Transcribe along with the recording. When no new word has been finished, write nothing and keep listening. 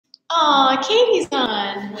Oh, Katie's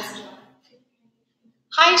on.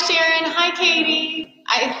 Hi, Sharon. Hi, Katie.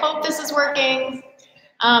 I hope this is working.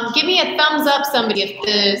 Give me a thumbs up, somebody, if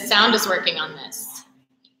the sound is working on this.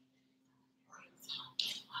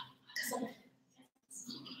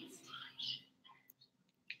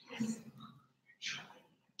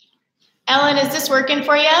 Ellen, is this working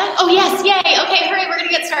for you? Oh, yes. Yay. Okay, hurry. We're going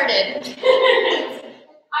to get started.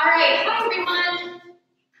 All right. Hi, everyone.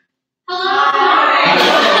 Hello. Hi.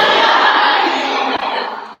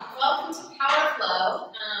 Welcome to Power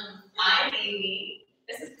Flow. I'm Amy.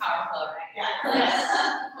 This is Power Flow, right?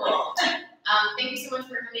 Yeah. Cool. Thank you so much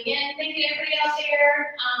for coming in. Thank you, everybody out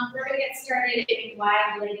there. We're going to get started in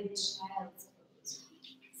wide-legged child's pose.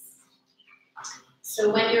 So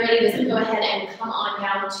when you're ready, just go ahead and come on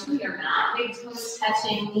down to your mat. Big toes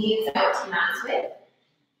touching, knees out to mat width.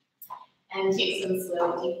 And take some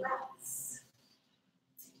slow, deep breaths.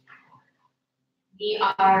 We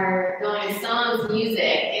are going sans music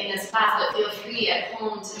in this class, but feel free at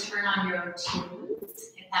home to turn on your own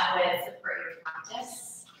tunes, if that would support your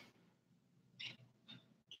practice.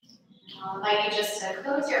 I'll invite you just to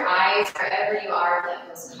close your eyes wherever you are that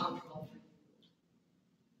feels comfortable.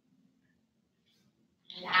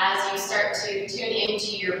 And as you start to tune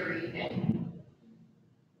into your breathing,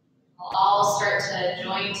 we'll all start to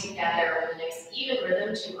join together with a nice even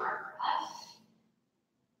rhythm to our breath.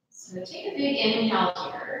 So take a big inhale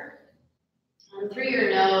here. And through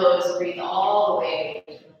your nose, breathe all the way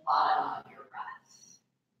to the bottom of your breath.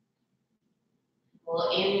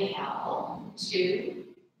 We'll inhale, 2,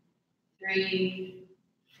 3,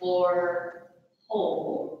 4,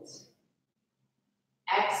 hold.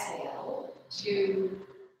 Exhale, 2,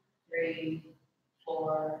 3,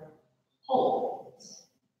 4, hold.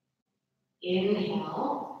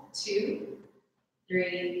 Inhale, 2,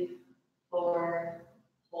 3, 4,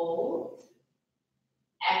 hold.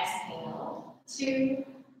 Exhale, 2,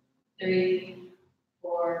 3,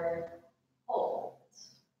 4, hold.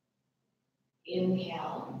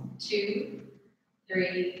 Inhale, 2,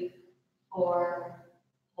 3, 4,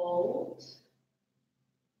 hold.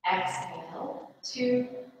 Exhale, 2,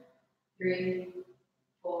 3,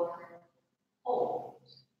 4, hold.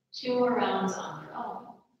 2 more rounds on your own.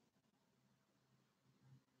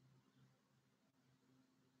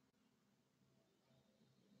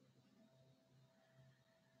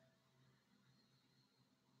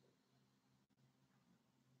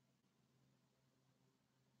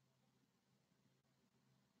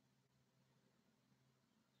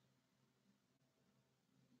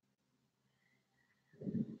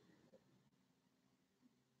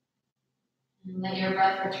 And let your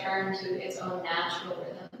breath return to its own natural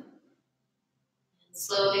rhythm. And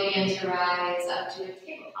slowly begin to rise up to a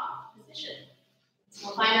tabletop position. So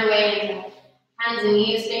we'll find our way into hands and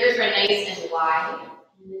knees. Fingers are nice and wide.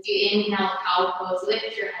 And as you inhale, cow pose,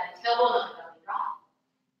 lift your head, tailbone up, belly drop.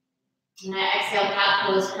 And I exhale, cat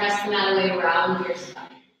pose, press the mat away around your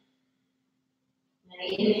spine. And I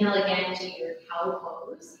inhale again to your cow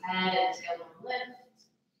pose, head and tailbone lift.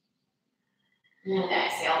 And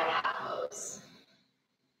exhale, cat pose.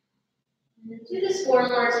 And do this 4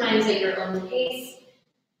 more times at your own pace.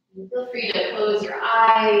 And feel free to close your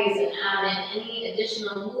eyes and add in any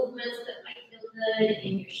additional movements that might feel good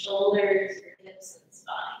in your shoulders, your hips, and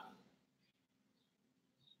spine.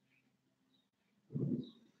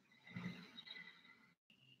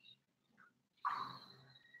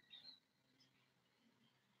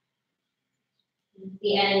 At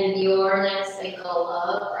the end of your next cycle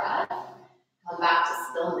of breath, come back to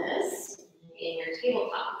stillness in your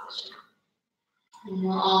tabletop position. And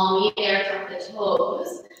we'll all meet there, tuck the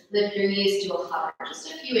toes, lift your knees to a hover,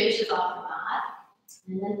 just a few inches off the mat.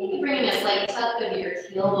 And then think of bringing a slight tuck of your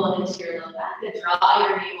tailbone into your low back to draw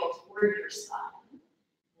your navel toward your spine.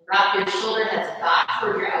 And wrap your shoulder heads back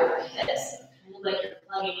toward your outer hips, kind of like you're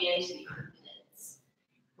plugging into the armpits.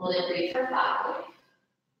 Hold it, breathe for 5,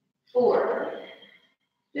 4,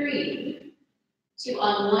 3, 2,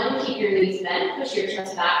 on 1, keep your knees bent, push your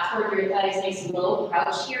chest back toward your thighs, nice and low,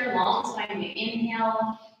 crouch here, long spine,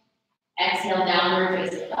 inhale, exhale, downward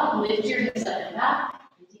facing dog, lift your hips up and back,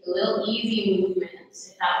 and take a little easy movement,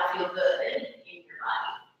 if that will feel good in your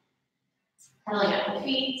body. Pedaling up the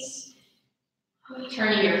feet,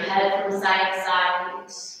 turning your head from side to side.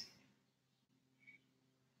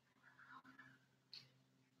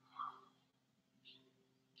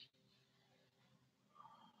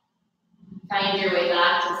 Find your way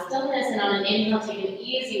back to stillness, and on an inhale, take an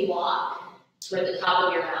easy walk toward the top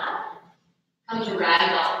of your mat. Come to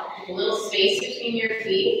ragdoll. A little space between your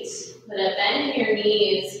feet. Put a bend in your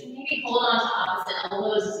knees. Maybe hold on to opposite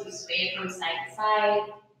elbows as you sway from side to side.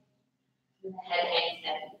 And the head hangs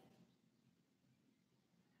heavy.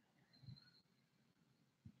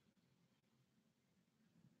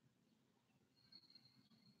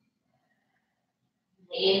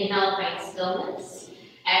 Inhale, find stillness.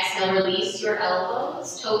 Exhale, release your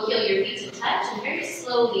elbows. Toe heel your feet to touch, and very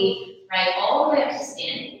slowly right all the way up to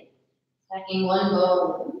standing. Tucking one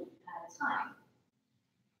bone at a time.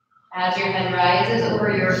 As your head rises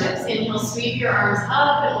over your hips, inhale, sweep your arms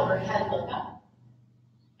up and overhead, look up.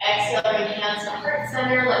 Exhale, bring hands to heart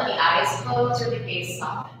center, let the eyes close or the gaze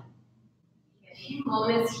soften. A few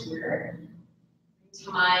moments here.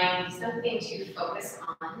 Time, something to focus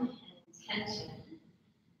on and intention.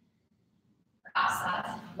 Perhaps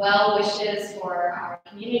that's well wishes for our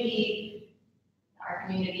community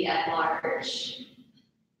at large.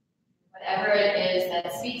 Whatever it is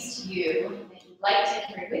that speaks to you, that you'd like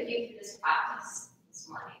to carry with you through this practice this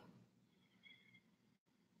morning.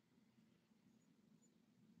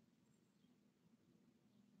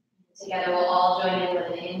 Together we'll all join in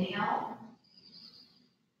with an inhale.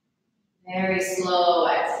 Very slow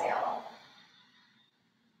exhale.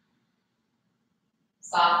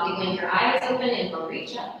 Softly blink your eyes open and we'll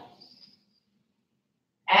reach up.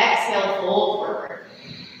 Exhale, fold forward.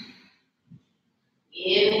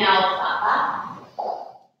 Inhale, flat back.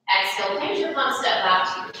 Exhale, plank your palm, step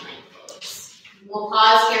back to your plank pose. We'll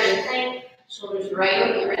pause here in plank, shoulders right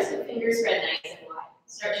over your wrist and fingers spread nice and wide.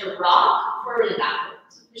 Start to rock forward and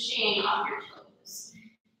backwards, pushing off your toes.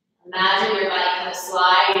 Imagine your body kind of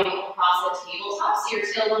sliding across the tabletop so your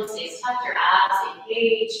tailbone stays tucked, your abs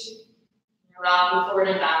engaged. You're rocking forward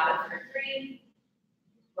and backward for 3,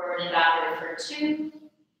 forward and backward for 2,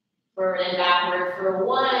 forward and backward for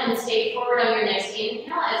 1. Stay forward on your next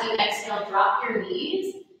inhale. As you exhale, drop your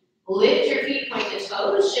knees, lift your feet, point to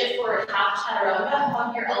toes, shift forward, half chaturanga,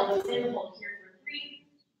 hug your elbows in, hold here for 3,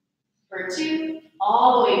 for 2,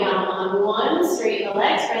 all the way down on 1. Straighten the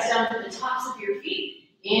legs, press down to the tops of your feet.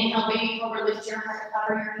 Inhale, baby forward, lift your heart,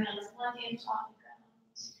 cover your hands 1 inch off the ground.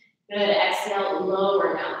 Good, exhale,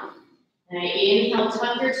 lower down. And inhale,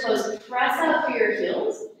 tuck your toes, press up through your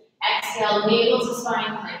heels. Exhale, navel to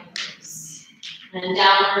spine, plank pose. And then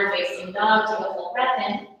downward facing dog, take a full breath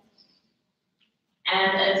in.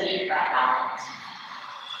 And a deep breath out.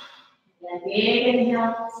 Then big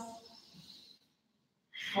inhales.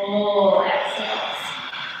 Full exhales.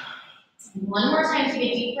 One more time to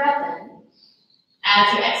get deep breath in.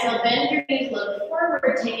 As you exhale, bend your knees, look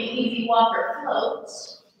forward, take an easy walk or float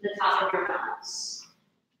to the top of your mat.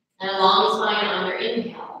 And a long spine on your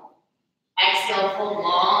inhale. Exhale, fold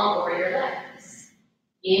long over your legs.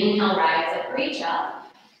 Inhale, rise up, reach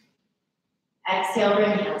up. Exhale,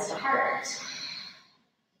 bring hands to heart.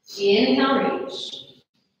 Inhale, reach.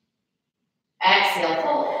 Exhale,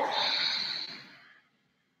 fold.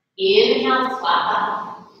 Inhale, flat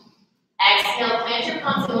back. Exhale, plant your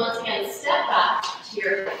palms and once again step back to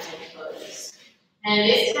your plank pose. And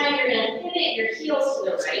this time you're going to pivot your heels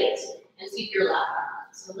to the right and sweep your left arm.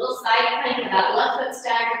 So a little side plank with that left foot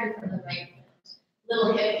staggering from the right foot.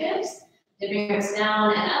 Little hip dips, dipping hips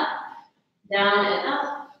down and up, down and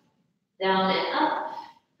up, down and up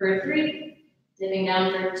for 3, dipping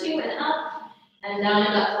down for 2 and up, and down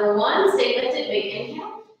and up for 1. Stay lifted, big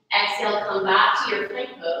inhale. Exhale, come back to your plank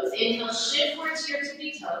pose. Inhale, shift forward to your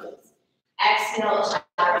tippy toes. Exhale,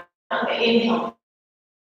 chaturanga. Inhale,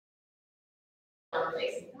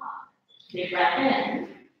 facing top. Big breath in.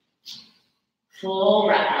 Full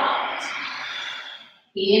breath out.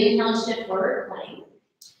 Inhale, shift forward, plank.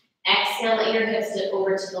 Exhale, let your hips dip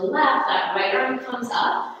over to the left. That right arm comes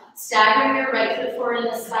up. Staggering your right foot forward in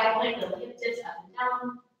the side plank. Little hip dips up and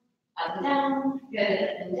down, up and down. Good,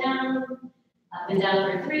 up and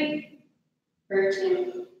down for 3, for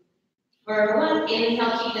 2, for 1.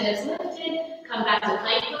 Inhale, keep the hips lifted. Come back to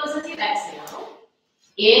plank pose as you exhale.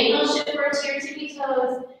 Inhale, shift forward to your tippy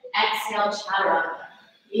toes. Exhale, chaturanga.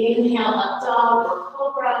 Inhale, up dog or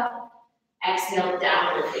cobra. Exhale,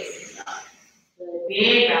 downward facing dog. Good,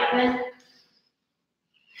 big breath in.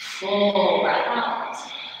 Full breath out.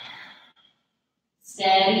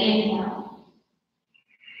 Steady inhale.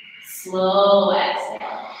 Slow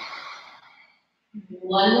exhale.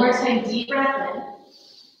 One more time, deep breath in.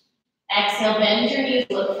 Exhale, bend your knees,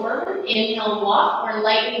 look forward. Inhale, walk or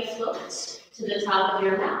lightly float to the top of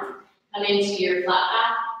your mat. Come into your flat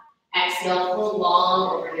back. Exhale, pull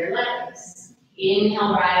long over your legs.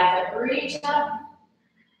 Inhale, rise up, reach up.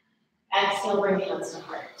 Exhale, bring hands to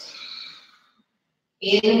heart.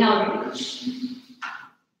 Inhale, reach.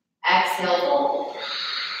 Exhale, fold.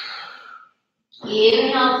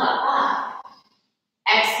 Inhale, flat back.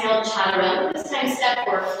 Exhale, chaturanga. This time, step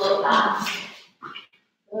forward, float back.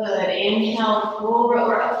 Good. Inhale, cobra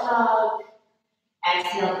or up dog.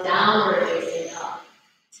 Exhale, downward facing dog.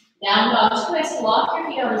 Down dog, twist. Walk your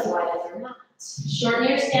feet out as wide as your mat. Shorten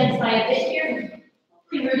your stance by a bit here.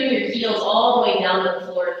 Rooting your heels all the way down to the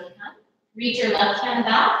floor if you can. Reach your left hand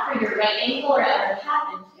back for your right ankle or outer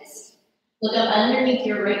calf and twist. Look up underneath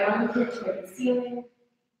your right armpit toward the ceiling.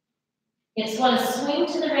 You just want to swing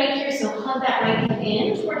to the right here, so hug that right hand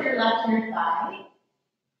in toward your left inner thigh.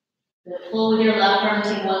 Pull with your left arm,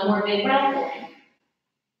 take one more big breath in.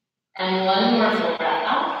 And one more full breath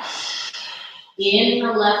out.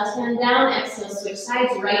 Inhale, left hand down, exhale, switch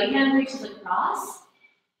sides, right hand reaches across.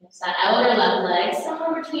 Lift that outer left leg,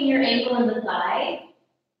 somewhere between your ankle and the thigh.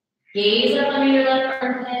 Gaze up under your left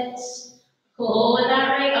armpit. Pull with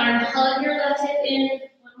that right arm, hug your left hip in.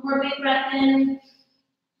 One more big breath in.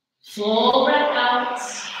 Full breath out.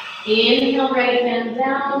 Inhale, right hand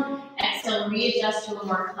down. Exhale, readjust to a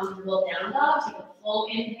more comfortable down dog. Take a full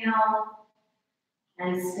inhale.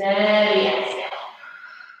 And steady exhale.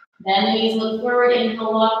 Then knees look forward,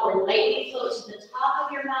 inhale, walk or lightly float to the top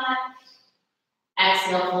of your mat.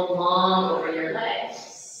 Exhale, fold long over your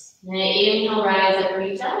legs. Then inhale, rise up,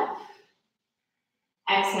 reach up.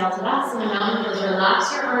 Exhale, Tadasana, mountain pose.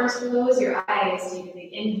 Relax your arms, close your eyes. Take a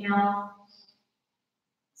big inhale.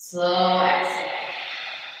 Slow exhale.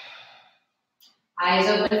 Eyes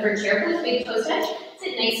open for chair pose, big toe touch.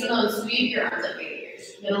 Sit nice and low and sweep your arms up your ears.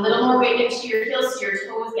 Get a little more weight into your heels so your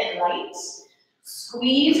toes get light.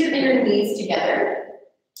 Squeeze your inner knees together.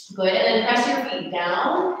 Good, and then press your feet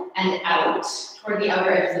down and out toward the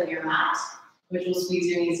outer edges of your mat, which will squeeze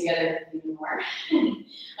your knees together even more.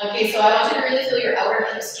 Okay, so I want you to really feel your outer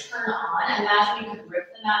hips turn on. Imagine you could rip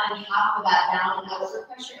the mat in half with that down and outward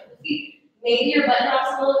pressure of the feet. Maybe your butt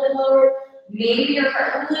drops a little bit lower. Maybe your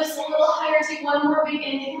heart lifts a little higher. Take one more big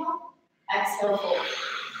inhale. Exhale, fold.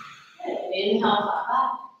 Good. Inhale, flat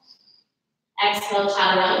back. Exhale,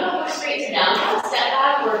 chaturanga. Go straight to down dog. Step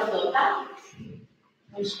back or float back.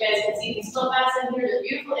 I wish you guys could see these float backs in here. They're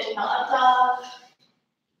beautiful. Inhale, up dog.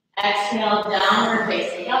 Exhale, downward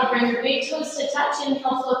facing dog. Bring your big toes to touch.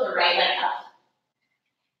 Inhale, float the right leg up.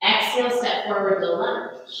 Exhale, step forward, low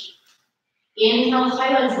lunge. Inhale,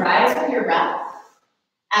 high lunge, rise with your breath.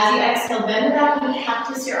 As you exhale, bend the back knee,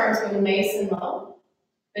 cactus your arms going nice and low.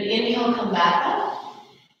 But inhale, come back up.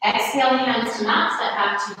 Exhale, hands to mat, step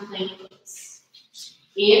back to plank pose.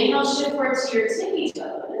 Inhale, shift forward to your tippy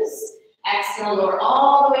toes. Exhale, lower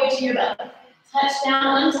all the way to your belly. Touch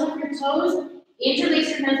down, untuck your toes. Interlace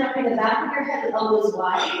your hands up in the back of your head with elbows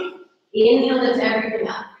wide. Inhale, lift everything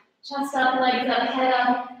up. Chest up, legs up, head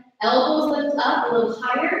up. Elbows lift up a little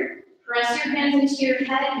higher. Press your hands into your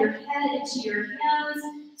head into your hands.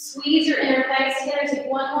 Squeeze your inner thighs together.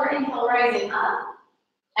 Take one more inhale, rising up.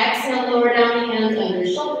 Exhale, lower down the hands under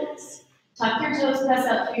your shoulders. Tuck your toes, press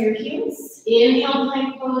up through your heels. Inhale,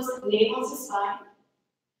 plank pose, navel to spine.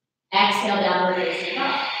 Exhale, downward facing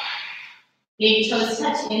dog. Big toes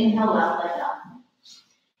touch, inhale, left leg up.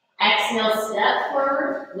 Exhale, step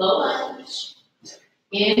forward, low lunge.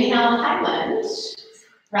 Inhale, high lunge.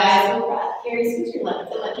 Rise over breath. Carry, switch your legs.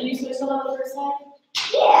 Can you switch the level for a second?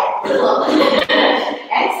 Yeah.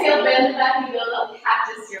 Exhale, bend the back knee, build up,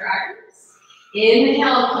 cactus your arms.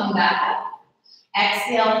 Inhale, come back up.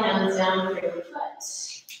 Exhale, hands down for your foot.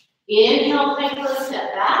 Inhale, plank pose,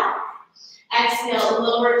 step back. Exhale,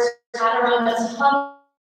 lower chaturanga to hug.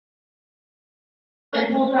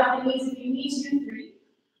 And hold drop the knees if you need to. 3,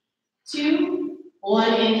 2,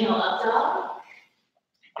 1. Inhale, up dog.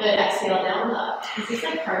 Good, exhale, down dog. Is this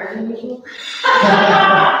like harder than usual?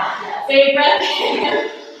 Big breath in.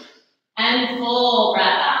 And full breath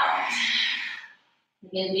out.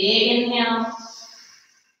 Again, big inhale.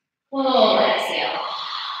 Full exhale.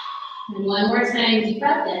 And one more time, deep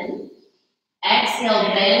breath in. Exhale,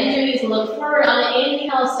 bend your knees, look forward. On the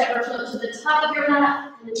inhale, step or float to the top of your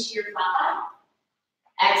mat and to your flat back.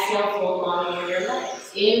 Exhale, fold long over your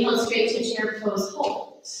legs. Inhale, straight to chair pose, hold.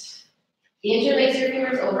 Interlace your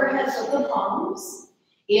fingers overhead, flip the palms.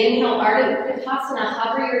 Inhale, Ardha Uttanasana,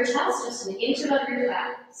 hover your chest just an inch above your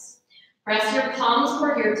thighs. Press your palms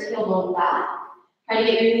toward your tailbone back. Try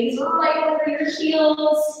to get your knees right over your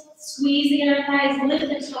heels. Squeeze the inner thighs, lift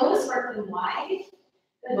the toes, spark them wide.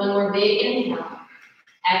 Good, one more big inhale.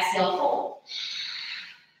 Exhale, fold.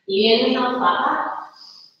 Inhale, flat back.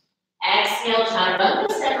 Exhale,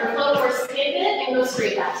 chaturanga, step or float or skip it and go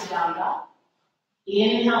straight back to down dog.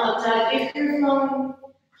 Inhale, up dog, if you're flowing.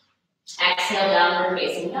 Exhale, downward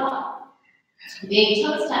facing dog. Big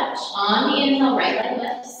toes touch. On the inhale, right leg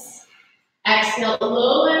lifts. Exhale,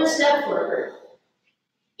 low lunge, step forward.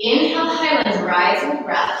 Inhale, high lunge, rise with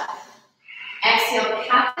breath. Exhale,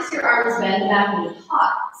 cactus your arms, bend back knee,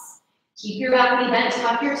 pause. Keep your back knee bent,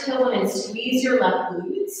 tap your tailbone and squeeze your left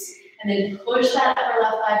glutes. And then push that upper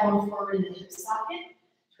left thigh bone forward in the hip socket.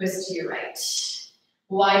 Twist to your right.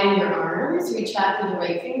 Widen your arms, reach back through the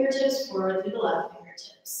right fingertips, forward through the left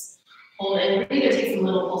fingertips. Hold and breathe, or take some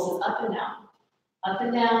little pulses up and down. Up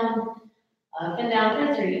and down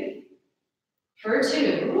for 3, for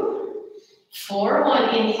 2, for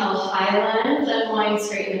 1. Inhale, high lunge, unwind,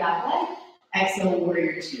 straighten the back leg. Exhale,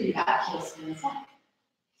 warrior 2, back heel spin back.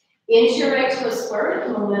 Inch your right toes forward,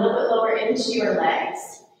 come a little bit lower into your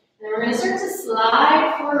legs. And then we're going to start to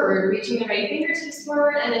slide forward, reaching the right fingertips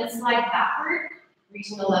forward, and then slide backward,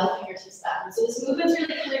 reaching the left fingertips backward. So this movement's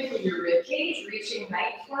really coming from your rib cage, reaching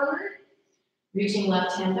right forward, reaching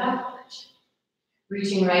left hand backward.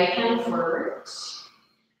 Reaching right hand forward,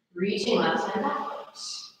 reaching left hand backward.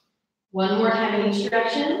 One more time in each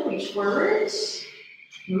direction, reach forward,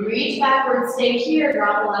 reach backward, stay here,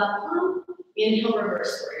 drop the left palm, inhale,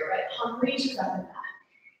 reverse warrior, right palm reaches up and back.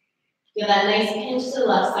 Feel that nice pinch to the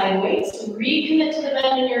left side waist, recommit to the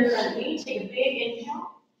bend in your front knee, take a big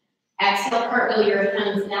inhale. Exhale, cartwheel your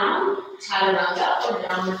hands down, chaturanga or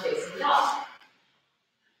downward facing dog.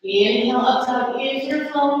 Inhale, up dog if you're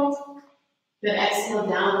flowing. Good, exhale,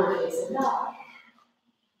 downward facing dog.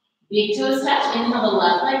 Big toes touch, inhale, the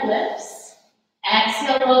left leg lifts.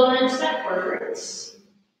 Exhale, low lunge, step forward.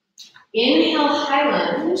 Inhale, high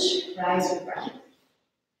lunge, rise with breath.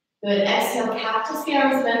 Good, exhale, cactus the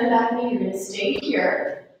arms, bend the back knee, you're gonna stay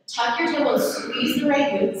here. Tuck your tailbone, squeeze the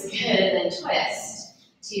right glutes, good, then twist.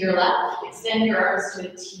 To your left, extend your arms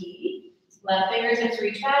to a T. Left fingertips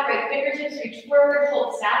reach back, right fingertips reach forward,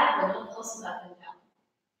 hold static, little pulses up and down.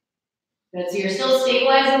 Good, so you're still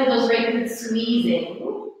stabilizing with those right glutes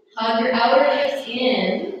squeezing. Hug your outer hips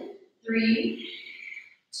in. 3,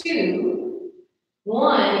 2,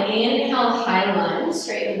 1. Inhale, high lunge,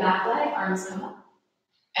 straighten the back leg, arms come up.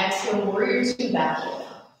 Exhale, warrior 2, back heel.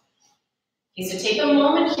 Okay, so take a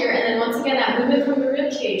moment here, and then once again, that movement from the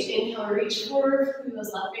rib cage. Inhale, reach forward through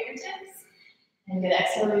those left fingertips. And good,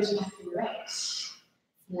 exhale, reach back to the right.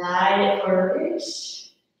 Slide it forward.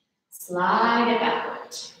 Slide it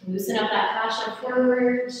backward. Loosen up that fascia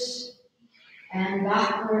forward and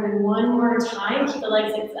backward. And one more time. Keep the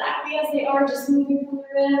legs exactly as they are, just moving from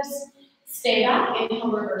the ribs. Stay back.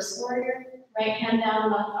 Inhale, reverse warrior. Right hand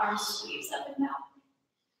down, left arm sweeps up and down.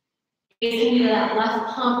 Gazing into that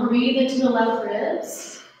left palm, breathe into the left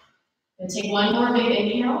ribs. Then take one more big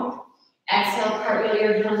inhale. Exhale, cartwheel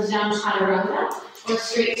your hands down, chaturanga, or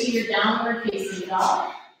straight to your downward facing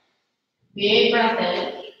dog. Big breath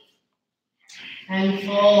in. And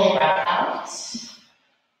full breath out.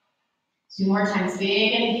 2 more times.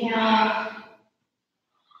 Big inhale.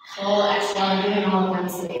 Full exhale, doing all of them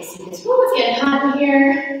spaces. Woo, it's getting hot in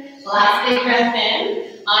here. Last big breath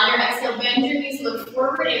in. On your exhale, bend your knees, look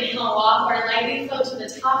forward. Inhale, walk or lightly float to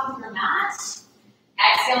the top of your mat.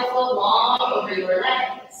 Exhale, float long over your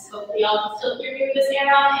legs. Hopefully y'all can still hear me with this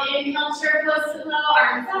air on. Inhale, chair pose to low,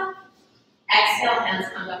 arms up. Exhale, hands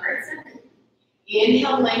come to heart center.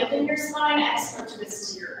 Inhale, lengthen your spine. Exhale,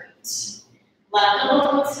 twist to your right. Left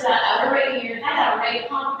elbow looks to that outer right of your head. That right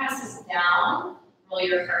palm presses down. Roll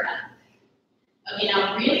your heart up. Okay,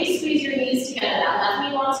 now really squeeze your knees together. That left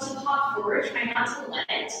knee wants to pop forward. Try not to let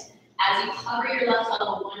it. As you cover your left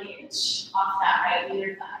elbow 1 inch off that right knee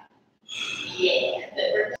or thigh. Yeah,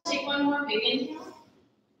 good. We're going to take one more big inhale.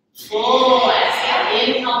 Full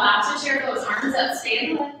exhale. Inhale, back to chair pose. Arms up, stay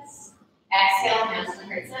in the legs. Exhale, hands to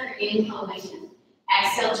heart center. Inhale, lengthen.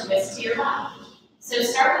 Exhale, twist to your left. So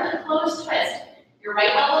start with a closed twist. Your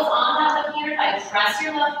right elbow's on that left knee or thigh. Press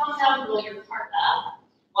your left palm down, roll your heart up.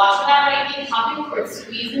 Watch for that right knee hopping forward.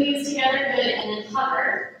 Squeeze the knees together, good, and then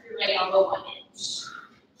hover your right elbow 1 inch.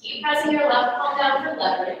 Keep pressing your left palm down for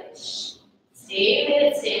leverage. Stay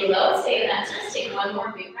mid, stay low, stay in that twist. Take one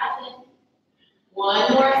more big breath in.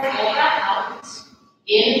 One more full breath out.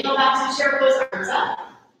 Inhale back to chair pose, arms up.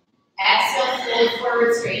 Exhale, fold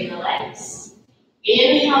forward, straighten the legs.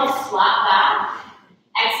 Inhale, flat back.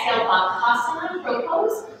 Exhale, Bakasana, crow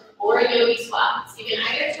pose, or yogi squat. So you can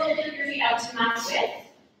either tilt your feet out to mat width,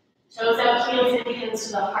 toes out, heels and hands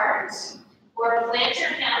to the heart, or plant your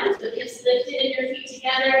hands, the hips lifted and your feet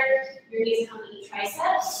together, your knees come to the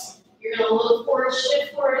triceps. You're going to look forward,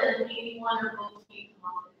 shift forward, and then maybe one or both feet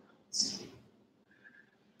come off the ground.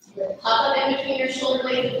 You're going to puff up in between your shoulder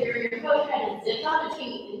blades if you're in your coat, head and zip up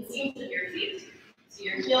between the inseams of your feet. So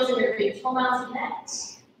your heels and your big toe mounts and neck.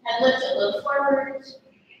 Head lifted, look forward.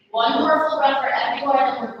 One more full breath for everyone,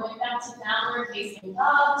 and we're going back to downward facing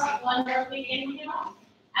dog. Take one more big inhale.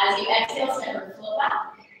 As you exhale, step or flow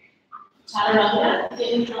back. Chaturanga,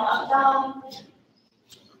 inhale up dog.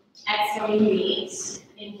 Exhale, meet.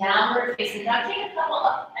 In downward facing dog, take a couple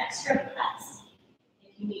of extra breaths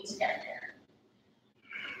if you need to get there.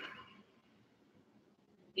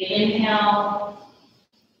 Inhale.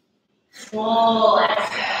 Full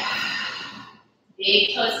exhale.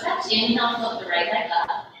 Big toes touch. Inhale, float the right leg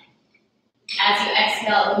up. As you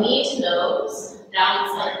exhale, knee to nose, down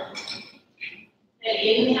center. Then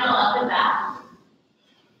inhale, up and back.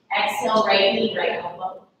 Exhale, right knee, right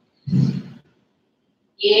elbow.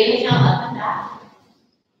 Inhale, up and back.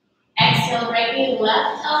 Exhale, right knee,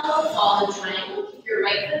 left elbow, fall in triangle. Keep your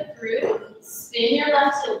right foot through. Spin your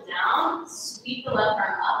left heel down. Sweep the left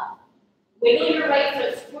arm up. Wiggle your right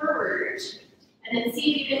foot forward. And then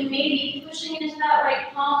see if you can maybe pushing into that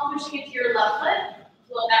right palm, pushing into your left foot.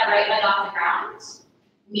 Float that right leg off the ground.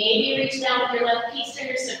 Maybe reach down with your left peace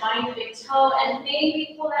fingers to find the big toe, and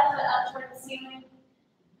maybe pull that foot up toward the ceiling.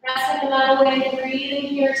 Pressing the mat away, breathing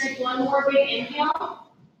here. Take one more big inhale.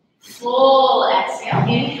 Full exhale.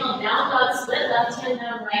 Inhale, down dog split, left hand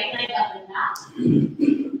down, right leg up and back.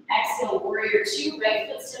 Exhale, warrior two, right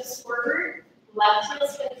foot steps forward, left heel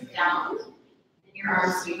steps down, and your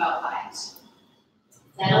arms sweep out wide.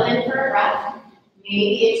 Settle in for a breath.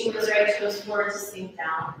 Maybe itching those right toes forward to sink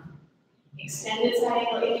down. Extended side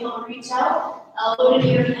angle, inhale, reach out. Elbow to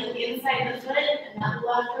your hand inside the foot, and that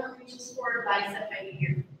left arm reaches forward, bicep by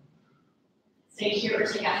ear. Stay here or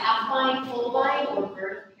take a half bind, full bind, or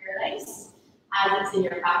bird paradise, as it's in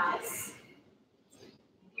your practice.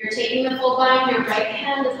 If you're taking the full bind, your right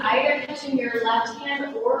hand is either touching your left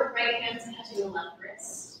hand or right hand is touching the left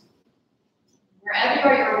wrist. Wherever you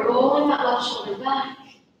are, you're rolling that left shoulder back.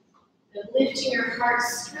 Lifting your heart,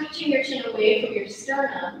 stretching your chin away from your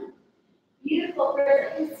sternum. Beautiful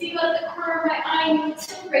breath. I can see about the corner of my eye. You look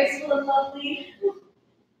so graceful and lovely. Good.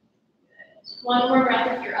 One more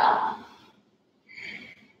breath if you're up.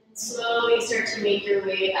 And slowly start to make your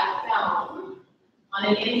way back down. On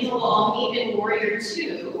an inhale, we'll all meet in warrior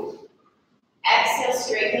two. Exhale,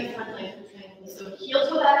 straighten the front leg for triangle. So heel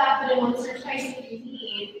toe that back foot in once or twice if you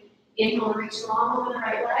need. Inhale, reach long with the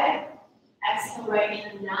right leg. Exhale, right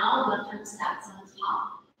hand down, left arm stacks on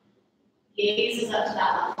top. Gaze is up to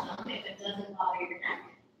that left thumb if it doesn't bother your neck.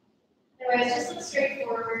 Otherwise, just look straight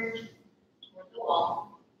forward toward the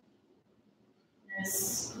wall. And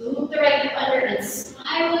scoop the right hip under and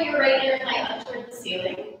spiral your right inner thigh up toward the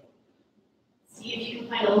ceiling. See if you can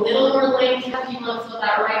find a little more length if you want to float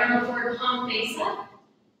that right arm forward, palm face up.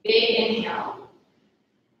 Big inhale.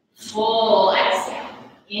 Full exhale.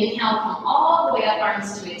 Inhale, come all the way up,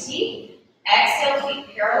 arms to a T. Exhale,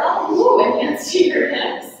 feet parallel, and hands to your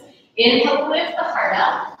hips. Inhale, lift the heart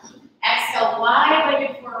up. Exhale,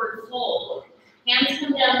 wide-legged forward fold. Hands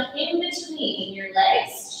come down in between your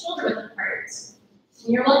legs, shoulder width apart.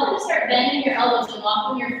 And you're welcome to start bending your elbows and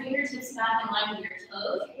walking your fingertips back in line with your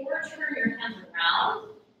toes, or turn your hands around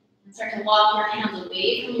and start to walk your hands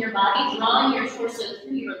away from your body, drawing your torso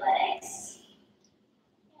through your legs.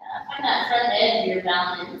 Yeah, find that front edge of your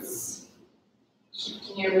balance.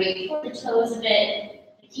 Shifting your weight toward the toes a bit.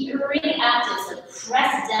 Keep it really active, so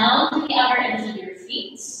press down to the outer edges of your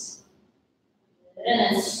feet. And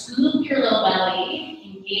then scoop your low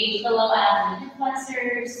belly. Engage the low abs and hip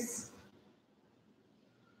flexors.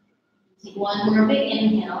 Take one more big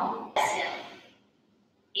inhale. Exhale.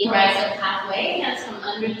 Inhale, rise up halfway. Hands come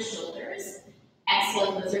under the shoulders.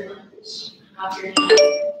 Exhale, lizard lunge. Drop your hands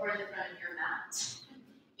toward the front of your mat.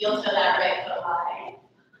 You'll feel that right foot high.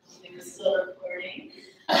 We're still recording.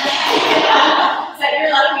 Set your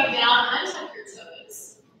left knee down, untuck your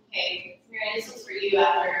toes. Okay, this was for you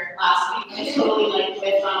after last week. I totally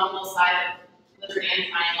went on both sides of lizard and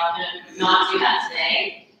triangle. I'm going to not do that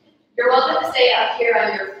today. You're welcome to stay up here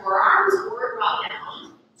on your forearms or drop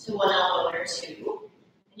down to one elbow or two.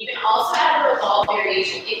 And you can also add a revolve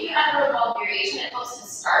variation. If you add a revolve variation, it helps to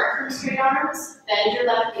start from straight arms, bend your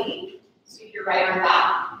left knee, sweep your right arm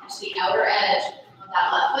back to the outer edge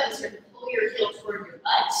that left foot and sort of pull your heel toward your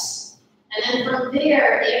butt. And then from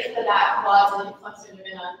there, if the back quads and the flexors are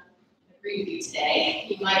going to agree with you today,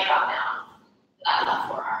 you might drop down to that left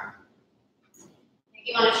forearm. If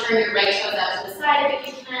you want to turn your right toes out to the side if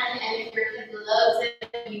you can, and if your hip loves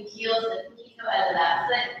it, you heel to the pinky toe out of that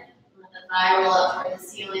foot. Let the thigh roll up toward the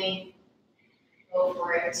ceiling. Go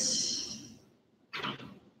for it.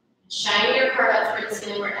 Shine your heart up toward the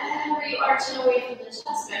ceiling wherever you are, chin away from the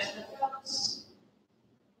chest, stretch the throat.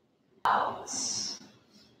 Out.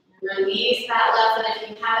 Release that left foot if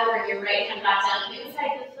you have it. Bring your right hand back down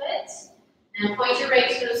inside the foot. And point your right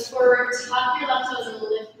toes forward. Tuck your left toes and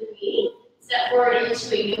lift the knee. Step forward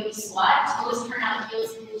into a yogi squat. Toes turn out,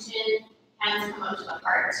 heels in the chin. Hands come up to the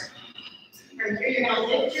heart. From here, you're going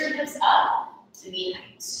to lift your hips up to knee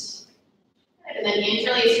height. Good. And then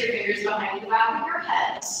interlace your fingers behind the back of your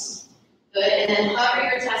head. Good. And then hover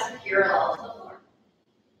your chest parallel to the floor.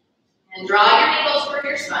 And draw your navel toward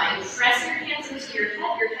your spine. Press your hands into your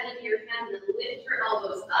head into your hands hands and then lift your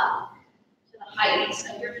elbows up to the height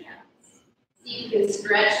of your hands. So you can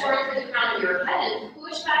stretch forward through the crown of your head and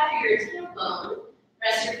push back through your tailbone.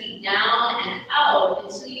 Press your feet down and out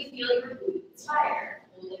until you feel your glutes fire.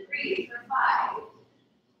 Hold and breathe for 5,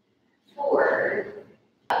 4.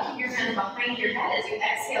 Keep your hands behind your head as you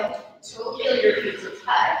exhale. Toe heel your feet to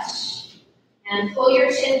touch. And pull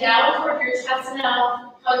your chin down toward your chest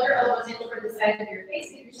now. Hug your elbows in toward the side of your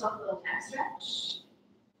face. Give yourself a little neck stretch.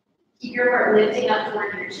 Keep your heart lifting up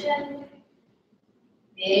toward your chin.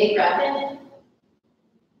 Big breath in.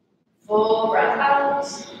 Full breath out.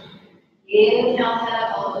 Inhale, head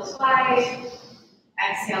up, elbows wide.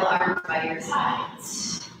 Exhale, arms by your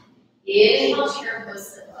sides. Inhale, chair pose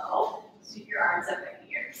sit low. Sweep your arms up by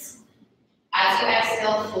ears. As you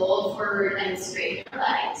exhale, fold forward and straighten your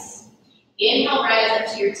legs. Inhale, rise up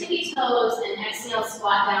to your tippy toes, and exhale,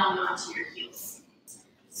 squat down onto your heels.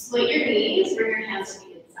 Split your knees, bring your hands to the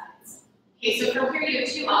insides. Okay, so from here you have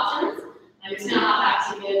 2 options. I'm just gonna hop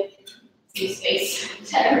back to give some space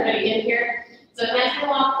to everybody in here. So hands can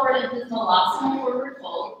walk forward into Malasana forward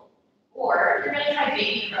fold, or you're gonna try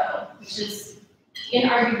baby crow, which is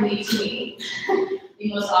inarguably to me the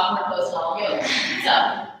most awkward pose in all of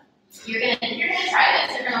yoga. So you're gonna try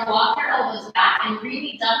this. You're gonna walk your elbows back and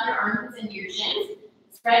really duck your armpits into your shins.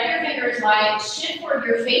 Spread your fingers wide, shift forward.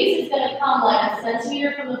 Your face is gonna come like a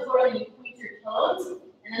centimeter from the floor, then you point your toes,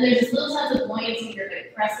 and then there's this little sense of buoyancy here,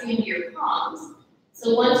 like pressing into your palms.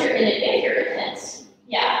 So once you're in it, if you're in it,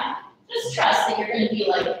 yeah, just trust that you're gonna be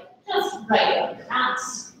like just right up your mat.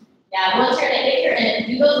 Yeah, once you're in it, if you're in it,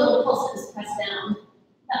 do those little pulses, press down.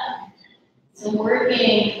 So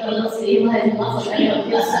working a little stabilizing muscles, I know it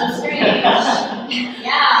feels so strange.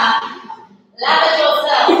 Yeah. Laugh at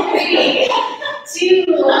yourself. 3, 2,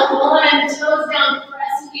 1. Toes down,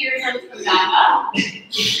 press into your hands, come back up.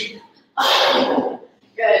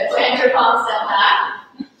 Good. Plant your palms, step back.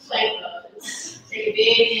 Plank pose. Take a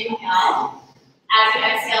big inhale. As you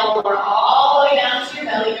exhale, lower all the way down to your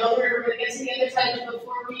belly. Don't worry, we're going to get to the other side, but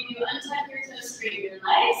before we do, untuck your toes, straighten your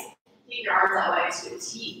legs. Take your arms out wide to a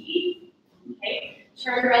T. Okay,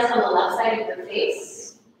 turn to rest on the left side of your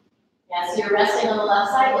face. Yeah, so you're resting on the left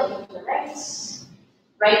side, looking to the right.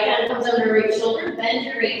 Right hand comes under right shoulder, bend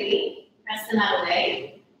your right knee, press the mat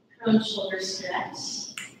away. Prone shoulder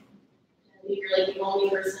stretch. And you're like the only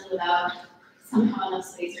person without somehow enough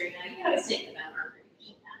space right now. You can always take the back arm.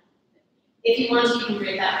 If you want to, you can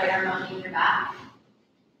bring that right arm on your back.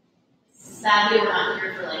 Sadly, we're not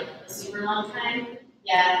here for like a super long time.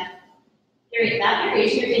 Yeah. That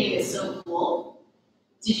variation you're getting is so cool.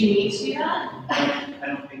 Did you need to do that? I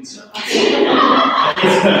don't think so.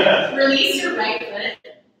 Release your right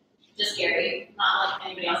foot. Just Gary, not like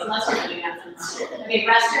anybody else, unless you're doing that sometimes. Okay,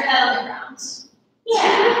 rest your head on the ground.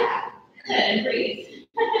 Yeah. Good, and breathe.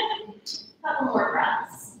 Couple more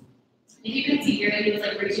breaths. If you can see Gary, he was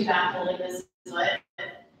like reaching back, holding this foot, and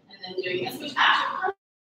then doing this, which actually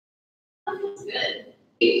feels good.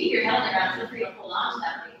 If you keep your head on the ground, feel free to hold on to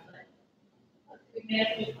that right foot. We made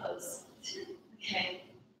a good pose. Okay.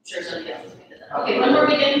 Sure, somebody else is going to do that. Okay, one more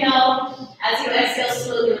big inhale. As you exhale,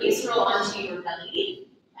 slowly release, roll onto your belly.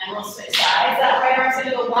 And we'll switch sides. That right arm's going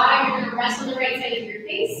to go wide. You're going to rest on the right side of your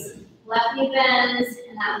face. Left knee bends,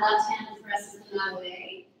 and that left hand is resting that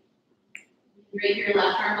way. You can drape your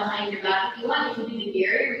left arm behind your back if you want. You can do the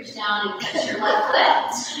Gary, reach down and catch your left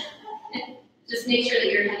foot. Just make sure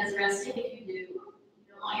that your head is resting. If you do, you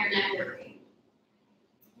don't want your neck working.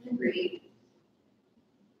 And breathe.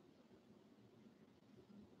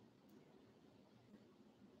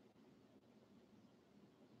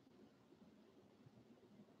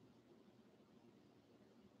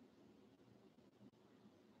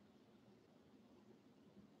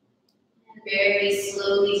 Very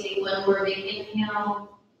slowly take one more big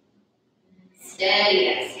inhale. Steady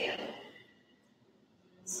exhale.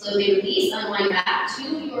 Slowly release, unwind back to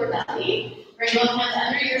your belly. Bring both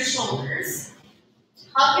hands under your shoulders.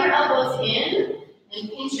 Hug your elbows in and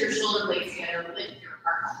pinch your shoulder blades together. Lift your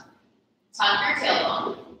heart up. Tuck your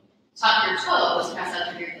tailbone. Tuck your toes. Press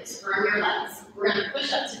up through your heels. Firm your legs. We're going to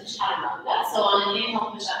push up to chaturanga. So on an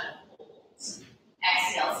inhale, push up and hold.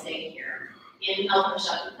 Exhale, stay here. Inhale, push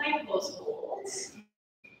up and plank pose, hold.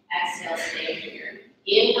 Exhale, stay here.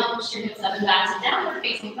 Inhale, push your hips up and back to downward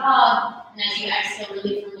facing dog. And as you exhale,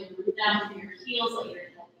 really firmly root down through your heels, let your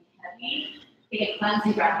head be heavy. Take a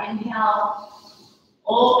cleansing breath. Inhale,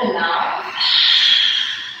 open mouth.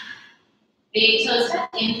 Big toes touch.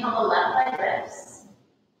 Inhale, the left leg lifts.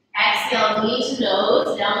 Exhale, knee to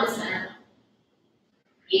nose, down the center.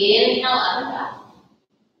 Inhale, up and back.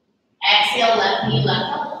 Exhale, left knee,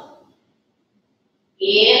 left elbow.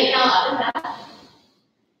 Inhale, up and back.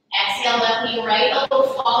 Exhale,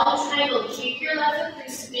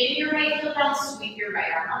 down, sweep your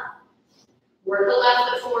right arm up. Work the left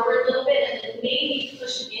foot forward a little bit, and then maybe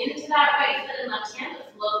push into that right foot and left hand to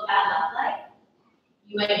float that left leg.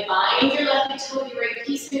 You might bind your left toe with your right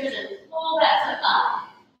piece fingers and pull that foot up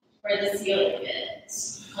for the ceiling pivot.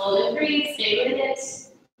 Hold and breathe, stay with it.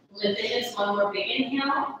 Lift the hips, one more big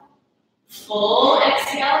inhale. Full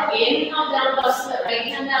exhale, inhale down, bust that right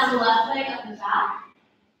hand down, left leg up and back.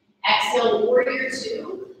 Exhale, warrior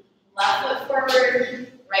two. Left foot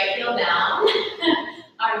forward, right heel down.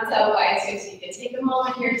 Arms out wide, so you can take a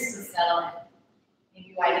moment here just to settle in.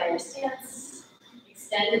 Maybe widen your stance.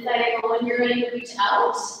 Extended side angle when you're ready to reach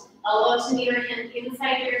out. Elbow to knee or hand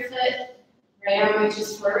inside your foot. Right arm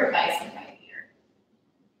reaches forward, bicep right here.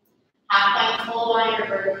 Half plank, full line, or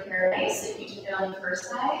bird paradise if you took it on the first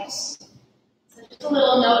side. So just a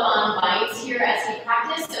little note on binds here as we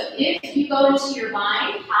practice. So if you go into your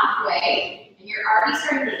bind halfway and you're already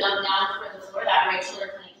starting to dump down toward the floor, that right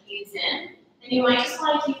shoulder kind of caves in, then you might just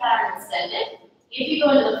want to keep that arm extended. If you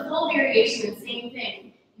go into the full variation, same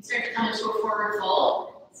thing. You start to come into a forward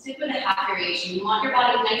fold. Stick with a half variation. You want your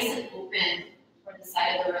body nice and open toward the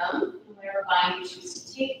side of the room, and whatever bind you choose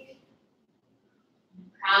to take.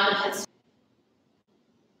 Crown of head.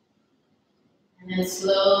 And then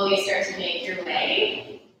slowly start to make your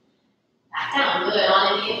way back down. Good.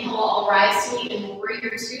 On an inhale, I'll rise to meet in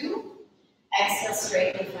warrior two. Exhale,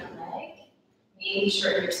 straighten the front leg. Maybe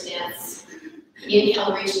shorten your stance.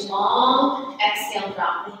 Inhale, reach long. Exhale,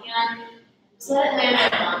 drop the hand. Just let it land where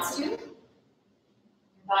it wants to. Your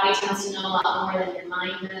body tends to know a lot more than your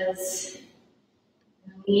mind does.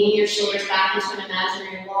 Lean your shoulders back into an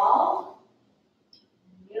imaginary wall.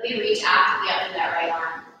 Really reach actively up to that right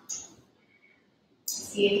arm.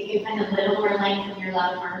 See if you can find a little more length from your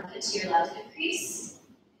left armpit to your left hip crease.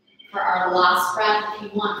 For our last breath, if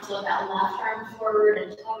you want, float that left arm forward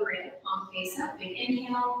and hover it, palm face up. Big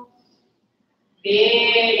inhale.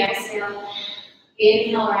 Big exhale.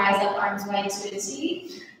 Inhale, rise up, arms wide to a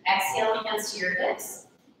T. Exhale, hands to your hips,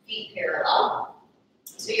 feet parallel.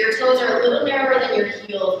 So your toes are a little narrower than your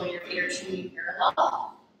heels when your feet are truly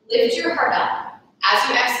parallel. Lift your heart up. As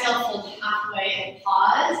you exhale, fold halfway and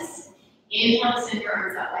pause. Inhale, send your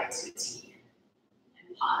arms out wide to a T.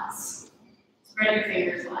 And pause. Spread your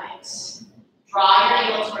fingers wide. Draw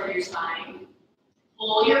your navel toward your spine.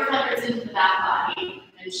 Pull your front ribs into the back body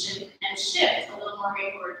and shift a little more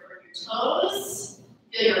weight forward toward your toes.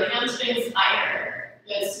 Feel your hamstrings fire.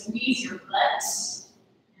 Good. Squeeze your foot.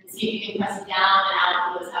 And see if you can press down and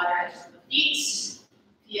out of those outer edges of the feet.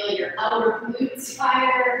 Feel your outer glutes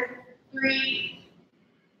fire. 3,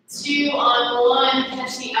 2, on 1.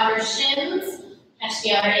 Catch the outer shins. Catch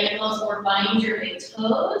the outer ankles or bind your big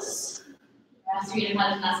toes.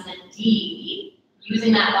 Rasana D.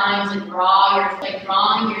 Using that bind to draw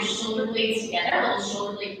drawing your shoulder blades together, a little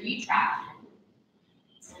shoulder blade retraction.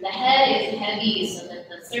 And the head is heavy, so that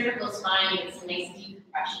the cervical spine gets a nice deep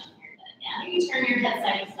compression here. Yeah, maybe turn your head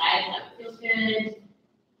side to side if that feels good.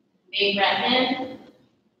 Big breath in.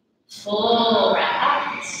 Full breath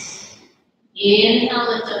out. Inhale,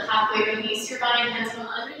 lift up halfway, release your body, hands come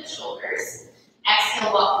under the shoulders.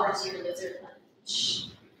 Exhale, walk towards your lizard lunge.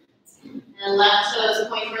 And left toes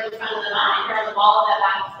point toward the front of the mat. Grab the ball of that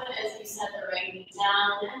back foot as you set the right knee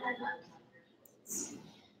down and then untuck your toes.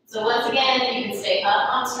 So once again, you can stay up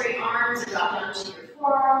on straight arms, drop down to your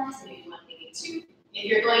forearms, maybe 1, maybe 2. If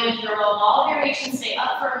you're going into the roll ball variation, stay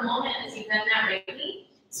up for a moment as you bend that right knee.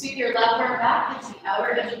 Sweep your left arm back into the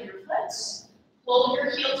outer edge of your foot. Hold your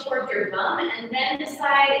heel toward your bum, and then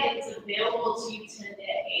decide if it's available to you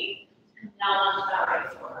today. Come down onto that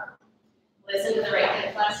right forearm. Listen to the right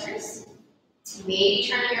hip flexors. Maybe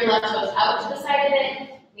turn your left toes out to the side of it.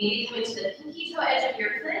 Maybe come into the pinky toe edge of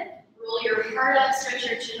your foot. Roll your heart up, stretch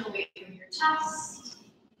your chin away from your chest.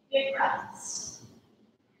 Big breaths.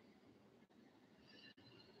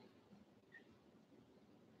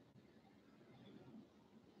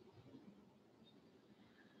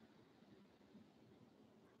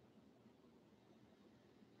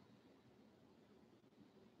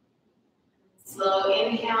 Slow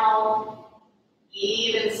inhale,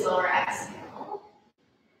 even slower exhale.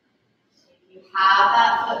 If you have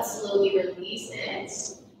that foot, slowly release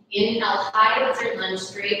it. Inhale, high lizard lunge,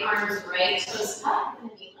 straight arms, right toes up,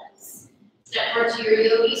 and knee lifts. Step forward to your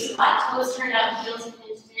yogi squat, toes turned out, heels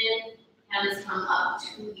hinged in, hands come up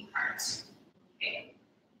to the heart. Okay.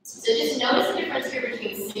 So just notice the difference here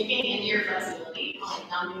between sinking into your flexibility,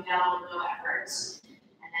 dumping down with no effort,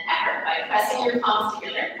 and then effort by pressing your palms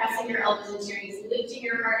together, pressing your elbows into your knees, lifting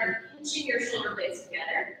your heart, and pinching your shoulder blades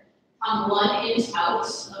together. Come 1 inch out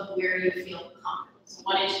of where you feel comfortable. So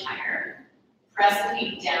 1 inch higher. Press the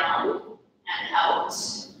feet down and out.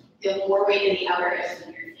 Feel more weight in the outer edges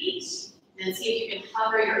of your feet. And then see if you can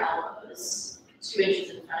hover your elbows 2 inches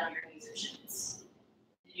in front of your knees or shins.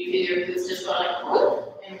 Did you feel your glutes just go like,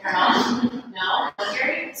 whoop, and turn on? No?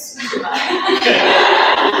 Okay, squeeze your butt.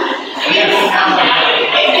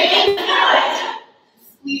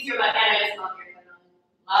 Squeeze your butt, and it's not your butt on.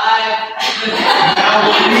 Live. Now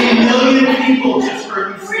 3 million people just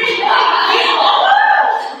heard you say that.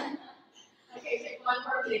 Okay, take one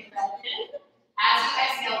more big breath in. As you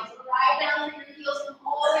exhale, drive down through your heels from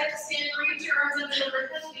all the way to stand. Reach your arms up and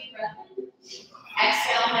overhead. Big breath in.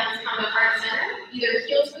 Exhale, hands come to heart center. Either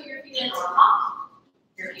heel to your feet in or hop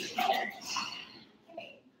your feet together.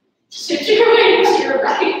 Okay. Shift your weight to your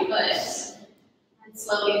right foot and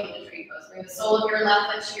slowly come to tree pose. Bring the sole of your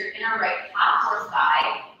left foot to your inner right calf or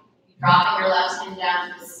thigh. Dropping your left hand down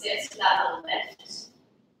to assist that little lift.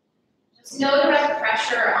 Just know direct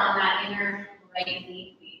pressure on that inner right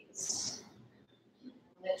knee, please.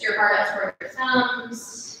 Lift your heart up toward your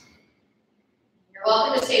thumbs. You're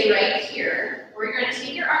welcome to stay right here. We're going to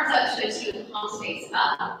take your arms up to a T with palms face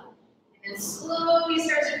up. And slowly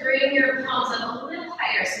start to bring your palms up a little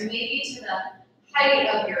higher. So maybe to the height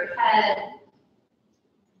of your head.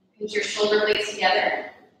 Put your shoulder blades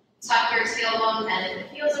together. Tuck your tailbone, and if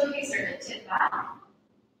it feels okay, start to tip back.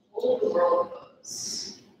 Hold the world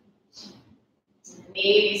pose.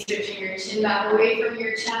 Maybe switching your chin back away from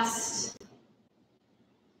your chest.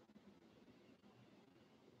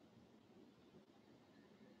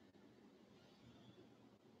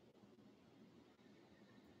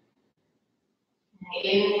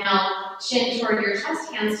 Inhale, chin toward your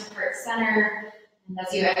chest, hands to heart center. And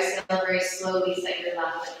as you exhale, very slowly set your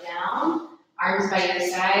left foot down. Arms by your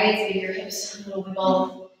sides, give your hips a little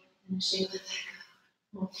wiggle, and shake the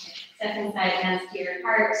back. Okay. Second side, hands to your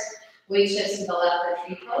heart. Weight shifts to the left for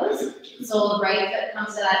tree pose. So the right foot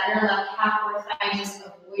comes to that inner left calf or thigh, just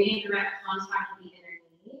avoiding direct contact with the inner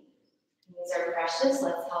knee. These are precious.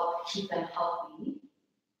 Let's help keep them healthy.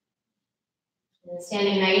 And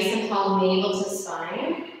standing nice and tall, navel to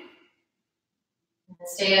spine. And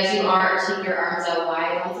stay as you are, take your arms out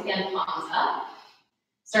wide. Once again, palms up.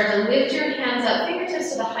 Start to lift your hands up,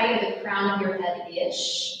 fingertips to the height of the crown of your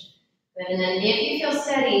head-ish. Good, and then if you feel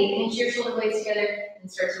steady, pinch your shoulder blades together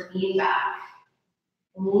and start to lean back.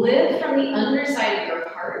 And lift from the underside of your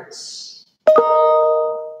heart.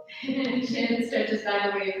 Chin stretches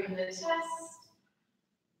back away from the chest.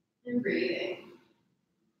 And breathing.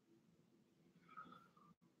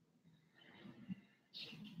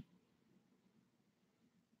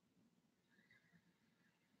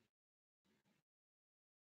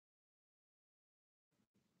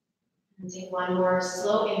 And take one more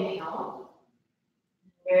slow inhale.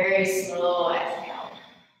 Very slow exhale.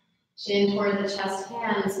 Chin toward the chest,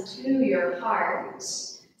 hands to your heart.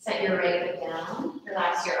 Set your right foot down.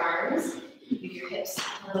 Relax your arms. Give your hips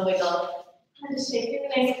a little wiggle. And just take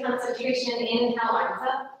a nice concentration. Inhale, arms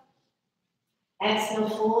up. Exhale,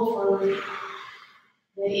 fold forward.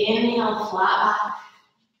 Then inhale, flat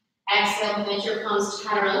back. Exhale, pinch your palms,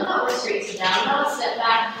 chaturanga, or straight to down dog. Step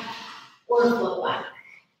back or float back.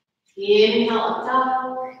 Inhale, up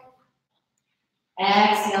dog.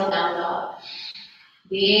 Exhale, down dog.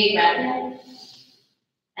 Big breath in.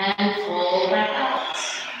 And fold back out.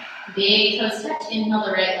 Big toe stretch. Inhale,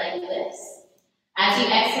 the right leg lifts. As you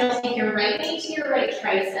exhale, take your right knee to your right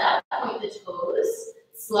tricep. Point the toes.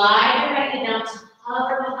 Slide your right knee down to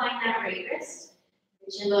hover behind that right wrist.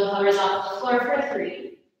 Your shin bone hovers off the floor for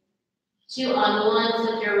 3. 2 on 1.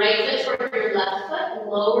 Flip your right foot toward your left foot.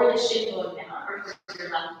 Lower the shin bone down, or toward your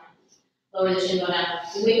left hand. Lower the shin bone down.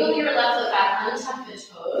 Wiggle your left foot back, untuck the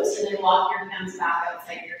toes, and then walk your hands back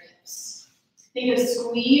outside your hips. Think of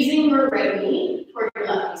squeezing your right knee toward your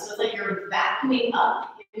left knee. So it's like you're vacuuming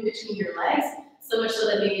up in between your legs, so much so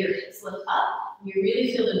that maybe your hips lift up. You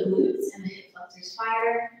really feel the glutes and the hip flexors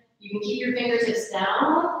fire. You can keep your fingertips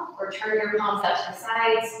down or turn your palms out to the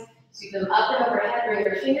sides. Sweep them up and overhead. Bring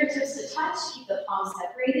your fingertips to touch. Keep the palms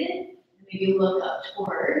separated. And maybe look up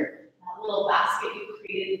toward that little basket you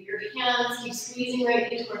created with your hands. Keep squeezing right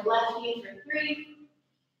knee toward left knee for 3,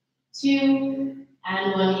 2,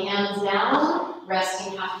 and 1. Hands down.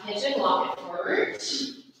 Resting half pigeon. Walk it forward.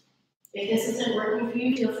 If this isn't working for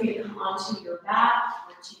you, feel free to come onto your back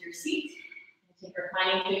or to your seat. Take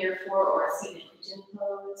reclining figure 4 or a seated pigeon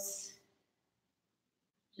pose.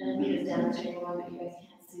 Gently is demonstrating one, but you guys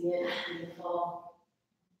can't see it. Beautiful.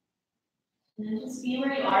 And then just be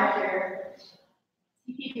where you are here.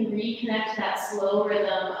 See if you can reconnect that slow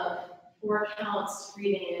rhythm of 4 counts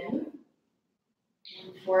breathing in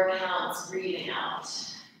and 4 counts breathing out.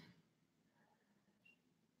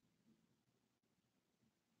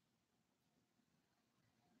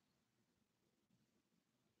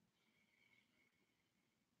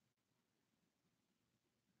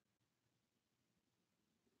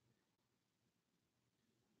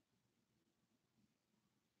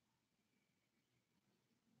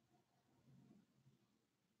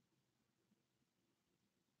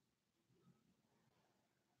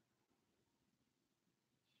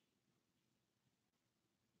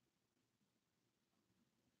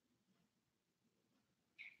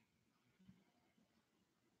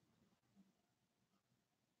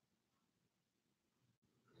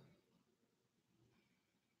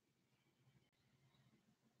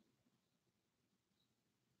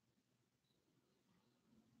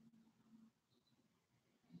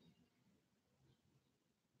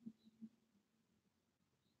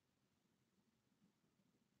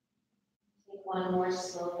 One more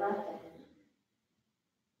slow breath in.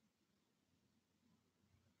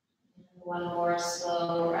 And one more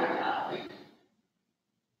slow breath out. And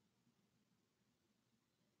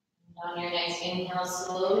on your next inhale,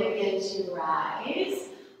 slowly begin to rise.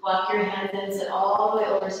 Walk your hands in, sit all the way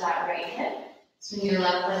over to that right hip. Swing your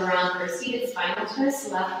left leg around for a seated spinal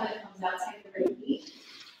twist. Left foot comes outside the right knee.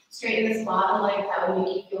 Straighten this bottom leg, that would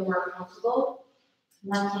make you feel more comfortable.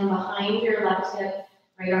 Left hand behind your left hip,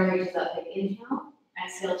 right arm reaches up. Big inhale.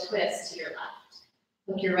 Exhale, twist to your left.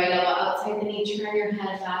 Look your right elbow outside the knee, turn your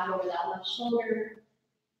head back over that left shoulder.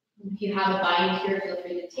 If you have a bind here, feel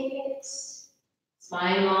free to take it.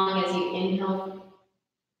 Spine long as you inhale.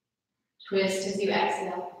 Twist as you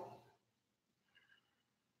exhale.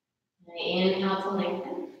 And inhale to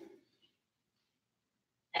lengthen.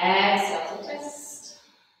 Exhale to twist.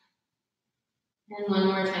 And one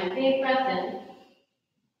more time, big breath in.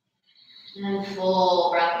 And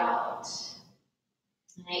full breath out.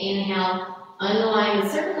 And inhale, unwind the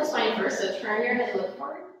cervical spine first, so turn your head, look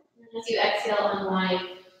forward. And as you exhale, unwind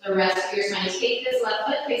the rest of your spine. Take this left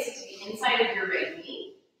foot, place it to the inside of your right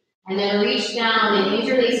knee. And then reach down and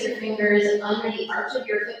interlace your fingers under the arch of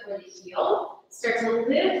your foot or the heel. Start to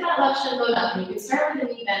lift that left shin bone up. And you can start with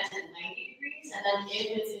the knee bent at 90 degrees, and then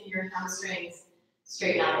if it's in your hamstrings,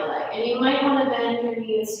 straighten out the leg. And you might want to bend your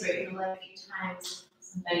knee and straighten the leg a few times.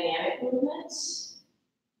 Some dynamic movement.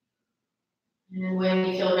 And when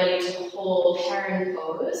you feel ready to hold heron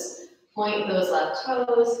pose, point those left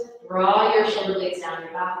toes, draw your shoulder blades down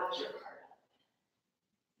your back, lift your heart up.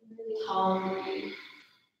 Really calm.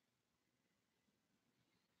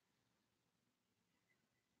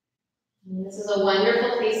 And this is a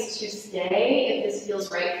wonderful place to stay if this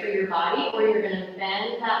feels right for your body, or you're going to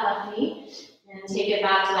bend that left knee and take it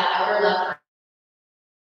back to that outer left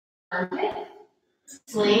armpit.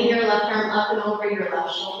 Sling your left arm up and over your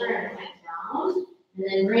left shoulder and head down. And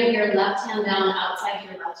then bring your left hand down outside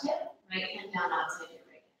your left hip, right hand down outside your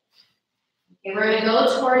right hip. Okay, we're going to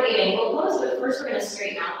go toward a ankle pose, but first we're going to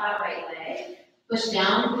straighten out that right leg. Push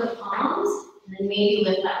down with the palms, and then maybe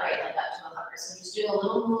lift that right leg up to a hover. So just do a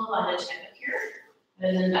little move on the chin up here,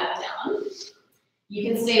 and then back down.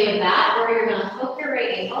 You can stay with that, or you're going to hook your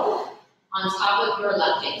right ankle on top of your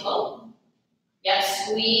left ankle. Yep,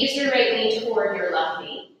 squeeze your right knee toward your left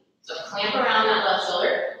knee. So clamp around that left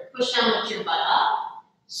shoulder. Push down, lift your butt up.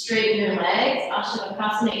 Straighten your legs.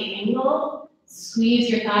 Ashtavakasana angle. Squeeze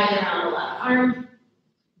your thighs around the left arm.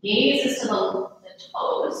 Gaze is to the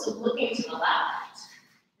toes, so looking to the left.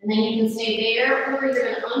 And then you can stay there, or you're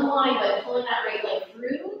going to unwind by pulling that right leg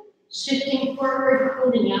through. Shifting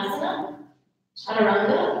forward, Vinyasa.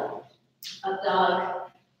 Chaturanga. Up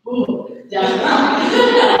dog. Ooh, down dog.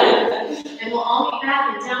 And we'll all meet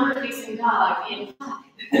back in downward facing dog in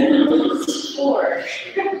 5, 4,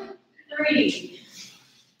 3,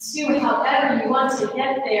 2, however you want to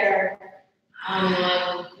get there.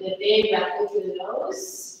 On the big breath, open the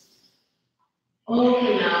nose, open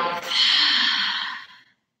the mouth.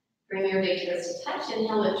 Bring your big toes to touch.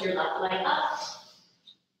 Inhale, lift your left leg up.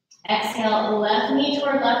 Exhale, left knee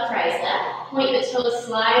toward left tricep. Point the toes,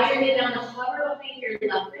 slide your knee down, hover over your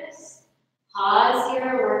left wrist. Pause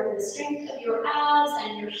here, work the strength of your abs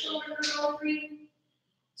and your shoulder girdle free.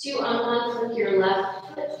 To unwind, flip your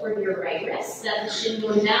left foot toward your right wrist. Step the shin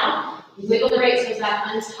bone down. Wiggle the right toes back,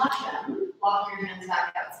 untuck them. Walk your hands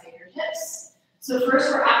back outside your hips. So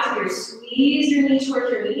first we're active here. Squeeze your knee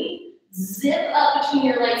toward your knee. Zip up between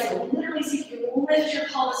your legs. So literally see if you can lift your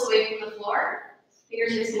pelvis away from the floor.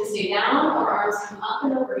 Fingertips can stay down or arms come up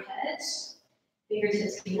and overhead.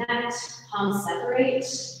 Fingertips connect. Palms separate.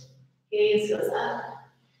 Gaze goes up.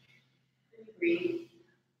 Breathe.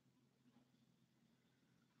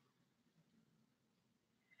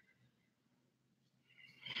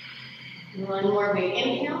 One more big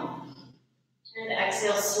inhale. And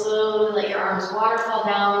exhale, slowly let your arms waterfall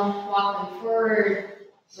down. Walk them forward.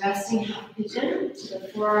 Resting half pigeon to the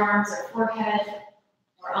forearms or forehead,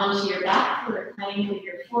 or onto your back for reclining with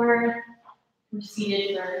your forward. We're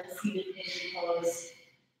seated for seated pigeon pose.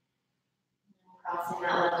 Crossing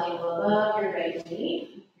that left ankle above your right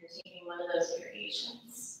knee. You're taking one of those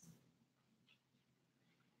variations.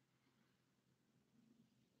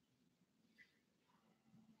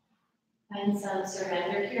 Find some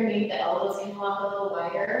surrender here. Maybe the elbows can walk a little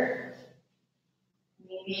wider.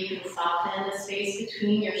 Maybe you can soften the space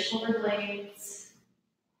between your shoulder blades.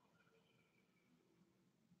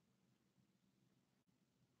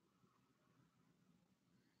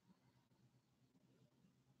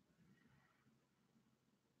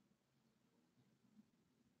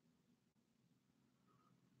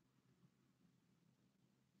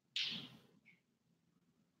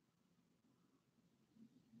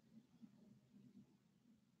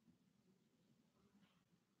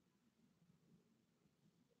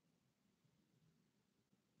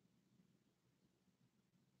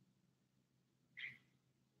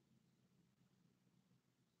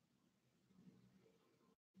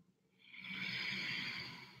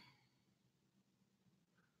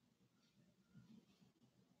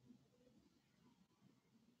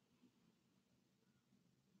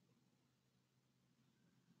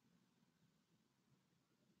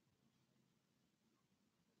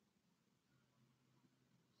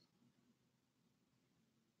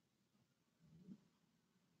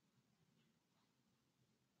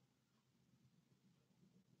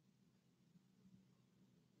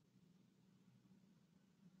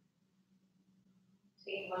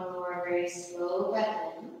 one more very slow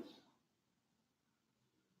breath in.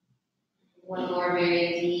 One more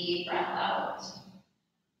very deep breath out.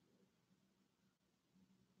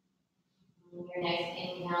 On your next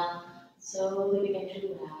inhale, slowly begin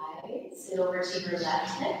to rise. Sit over to your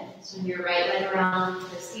left hip. Swing your right leg around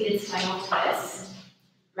for a seated spinal twist.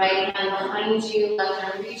 Right hand behind you, left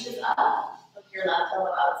arm reaches up. Hook your left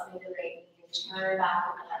elbow outside the right knee and turn back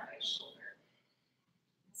over that right shoulder.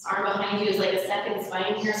 This arm behind you is like a second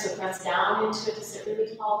spine here, so press down into it to sit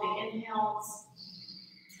really tall. Big inhales.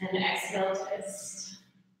 And exhale, twist.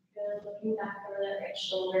 Good. Looking back over that right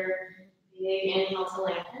shoulder. Big inhale to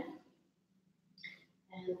lengthen.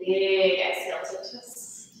 And big exhale to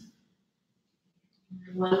twist.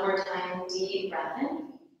 And one more time, deep breath in.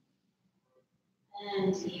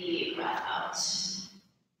 And deep breath out.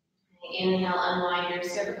 Inhale, unwind your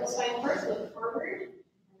cervical spine first, look forward.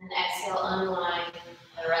 And then exhale, unwind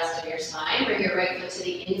the rest of your spine. Bring your right foot to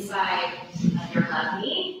the inside of your left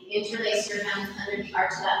knee. Interlace your hands under the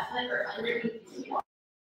arch of that foot or underneath the heel.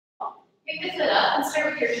 Pick the foot up and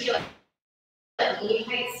start with your heel at knee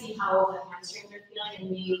height. See how the hamstrings are feeling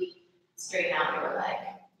and maybe straighten out your leg.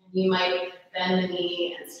 And you might bend the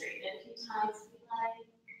knee and straighten it a few times if you like.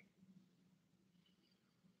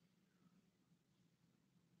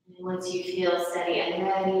 And once you feel steady and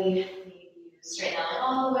ready, maybe you straighten out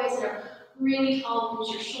all the way so you're really tall, push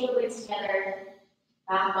your shoulder blades together.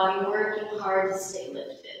 Back body working hard to stay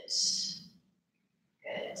lifted.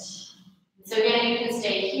 Good. So again, you can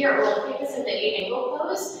stay here, or we'll pick this in the 8 angle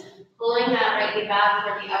pose, pulling that right knee back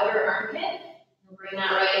toward the outer armpit. And bring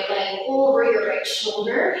that right leg over your right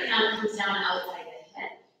shoulder. Hand comes down outside the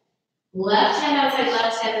hip. Left hand outside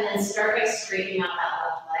left hip, and then start by straightening out that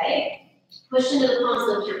left leg. Push into the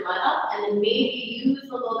palms, lift your butt up, and then maybe use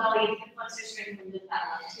the low belly and hip flexor strength and lift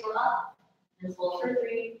that left heel up. And hold for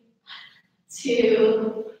 3,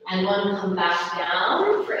 2, and 1. Come back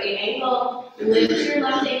down for 8 ankle. Lift your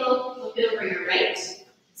left ankle, flip it over your right.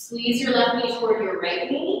 Squeeze your left knee toward your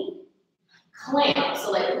right knee. Clamp.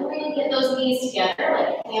 So like really get those knees together,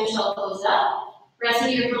 like clamshell pose up. Press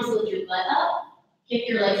into your palms, lift your butt up. Kick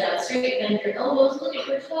your legs out straight, bend your elbows, look at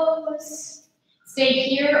your toes. Stay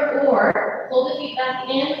here or pull the feet back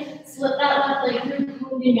in. Slip that left leg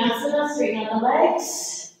through Vinyasana, straighten out the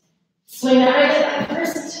legs. Swing that right back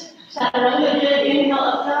first. Chaturanga, good. Inhale,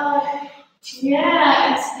 up dog.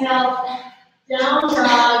 Yeah, exhale. Down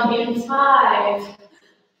dog in 5,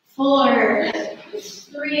 4,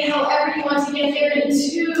 3, however you want to get there in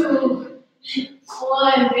 2,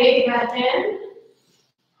 1. Big breath in.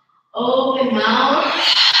 Open mouth.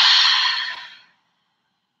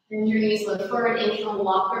 Bend your knees, look forward. Inhale,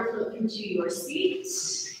 walk or float into your seat.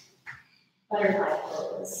 Butterfly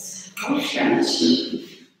pose. Don't stretch.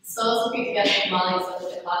 So feet together, Molly's up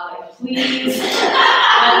with the clock, like, please.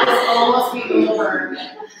 Let this almost be over.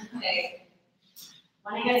 Okay.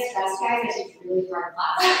 When I get stressed, guys, I take really hard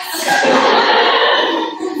classes.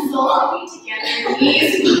 So I'll be together,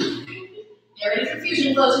 knees. Get ready for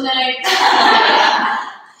fusion flow tonight.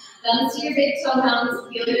 Thumbs to your big toe mounts,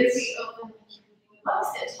 feel your feet open. Up,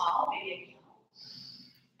 sit tall, maybe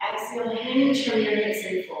exhale, hinge from your hips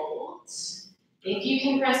and fold. If you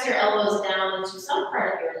can press your elbows down into some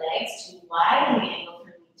part of your legs to widen the angle from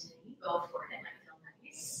knee to knee, go for it. It might feel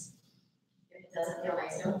nice. If it doesn't feel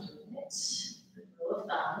nice, don't do it. Rule of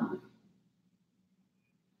thumb.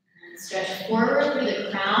 And stretch forward through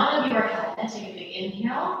the crown of your head. Take a big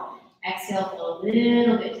inhale. Exhale, flow a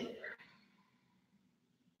little bit deeper.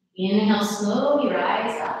 Inhale, slowly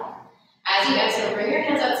rise up. As you exhale, bring your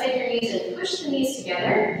hands outside your knees and push the knees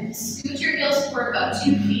together. Scoot your heels forward about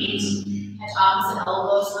 2 feet. Catch opposite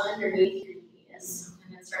elbows underneath your knees.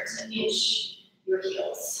 And then start to inch your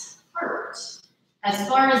heels forward. As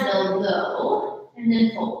far as they'll go, and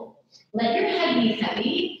then fold. Let your head be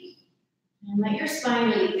heavy. And let your spine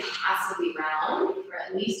really passively round for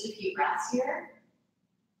at least a few breaths here.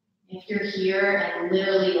 If you're here and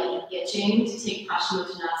literally like itching to take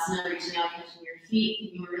Paschimottanasana, reaching out, catching your feet,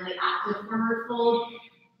 keeping a really active forward fold,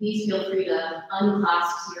 please feel free to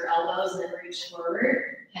unclasp your elbows and then reach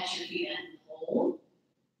forward, catch your feet and hold.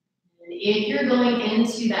 And if you're going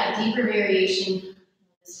into that deeper variation,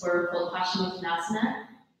 this forward fold Paschimottanasana,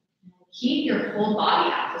 keep your whole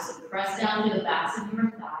body active. So press down to the backs of your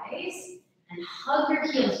thighs and hug your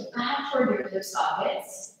heels back toward your hip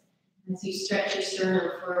sockets. As you stretch your sternum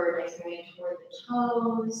forward, like going toward the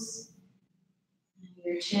toes. And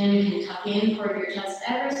your chin can tuck in toward your chest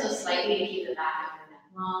ever so slightly to keep the back of your neck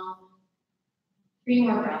long. 3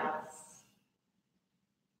 more breaths.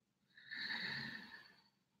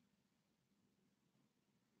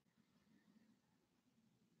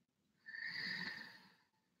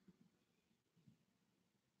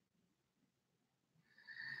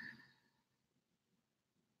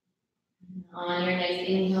 On your next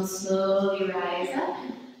inhale, slowly rise up.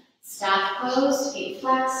 Staff pose, feet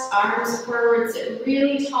flexed, arms forward, sit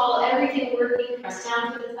really tall, everything working. Press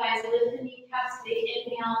down through the thighs, lift the kneecaps, big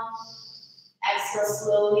inhale. Exhale,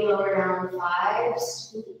 slowly lower down 5.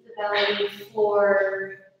 Scoop the belly,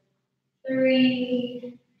 4,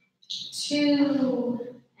 3, 2,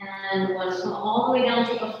 and 1. Come all the way down,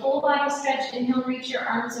 take a full body stretch. Inhale, reach your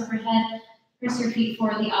arms overhead. Press your feet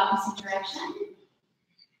forward the opposite direction.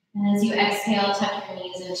 And as you exhale, tuck your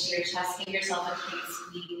knees into your chest. Give yourself a tight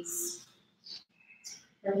squeeze.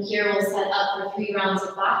 From here, we'll set up for 3 rounds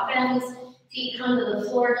of back bends. Feet come to the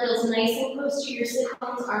floor, heels nice and close to your sit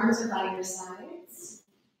bones. Arms are by your sides.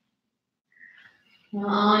 Now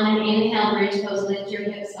on an inhale, bridge pose, lift your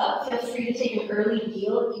hips up. Feel free to take an early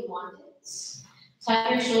heel if you want it.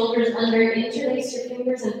 Tuck your shoulders under, interlace your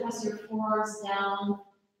fingers, and press your forearms down.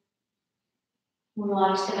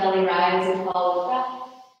 Watch the belly rise and fall with breath.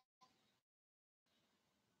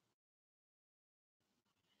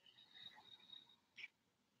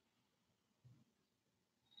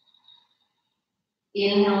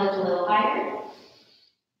 Inhale, lift a little higher.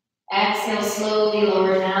 Exhale, slowly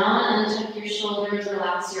lower down, untuck your shoulders,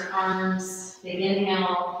 relax your arms. Big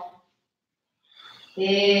inhale.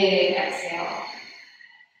 Big exhale.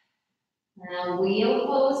 Now wheel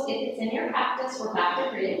pose, if it's in your practice, or back to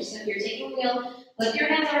bridge. So if you're taking wheel, lift your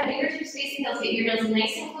hands over fingertips facing heels, get your heels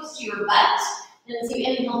nice and close to your butt, and as you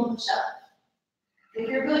inhale, push up. If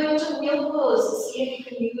you're going to wheel pose, see if you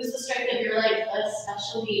can use the strength of your legs,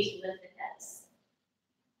 especially to lift the hips.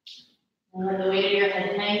 And let the weight of your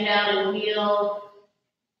head hang down and wheel.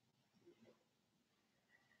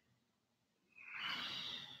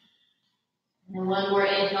 And one more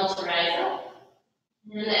inhale to rise up.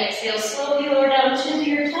 And exhale, slowly lower down chin to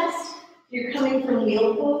your chest. You're coming from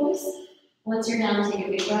wheel pose. Once you're down, take a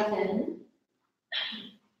big breath in.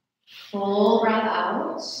 Full breath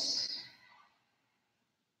out.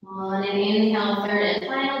 On an inhale, third and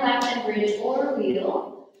final back bend bridge or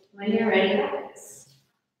wheel. When you're ready, rise.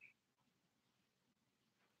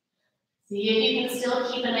 See if you can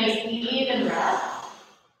still keep a nice even breath.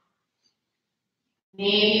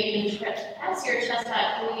 Maybe you can press your chest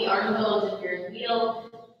back through the arm bones if you're in wheel.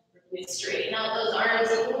 You straighten out those arms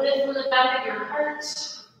and lift from the back of your heart.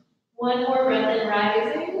 One more breath in,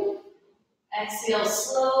 rising. Exhale,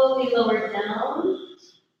 slowly lower down.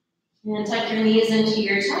 And tuck your knees into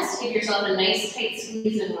your chest. Give yourself a nice tight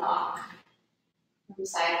squeeze and rock from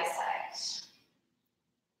side to side.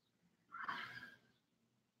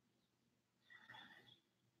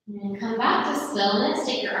 And come back to stillness.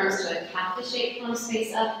 Take your arms to a cactus shape, palms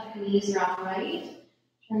face up, knees rock right.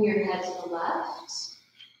 Turn your head to the left.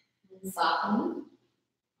 And soften.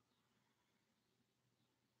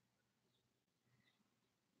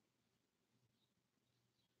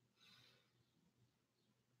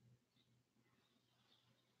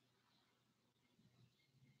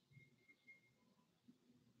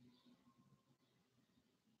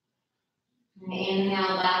 And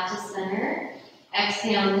inhale back to center.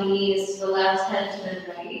 Exhale, knees to the left, head to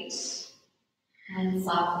the right. And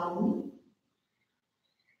soften.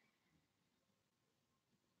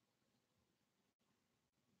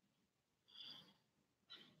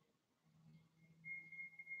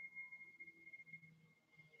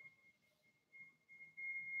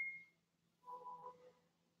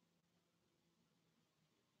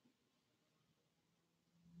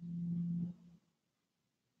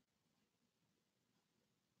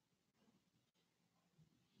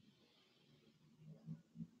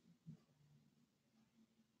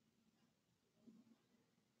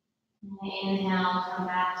 Inhale, come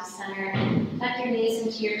back to center. Tuck your knees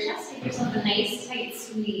into your chest. Give yourself a nice tight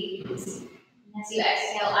squeeze. As you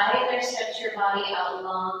exhale, either stretch your body out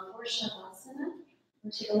long for Shavasana,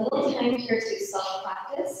 or take a little time here to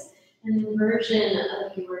self-practice an version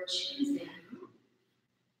of your choosing.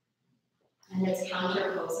 And it's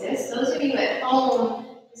counter poses. Those of you at home,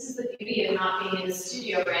 this is the beauty of not being in the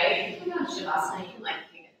studio, right? You can go to Shavasana, you can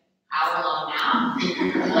take an hour-long nap.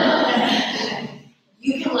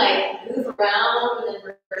 You can move around within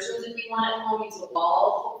versions if you want at home. Use a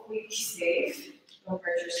wall, hopefully be safe. Don't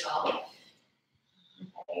hurt yourself.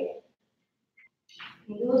 Okay.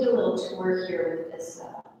 Maybe we'll do a little tour here with this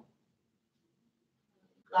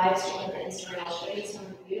live stream with the Instagram. I'll show you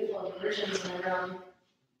some beautiful versions in the room.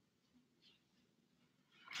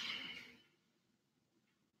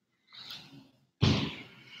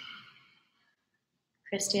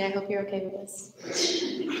 Christy, I hope you're okay with this.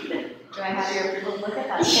 Do I have your approval? Look at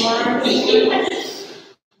that forearm.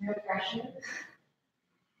 No pressure.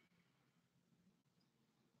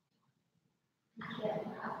 Yeah.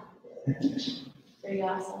 Very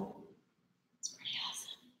awesome.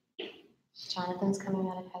 Jonathan's coming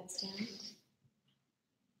out of headstand.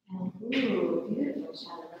 And ooh, beautiful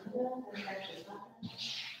chaturanga. That's actually fun.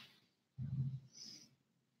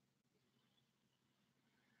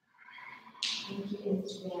 Thank you,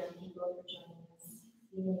 Instagram people, for joining us.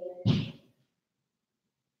 See you later.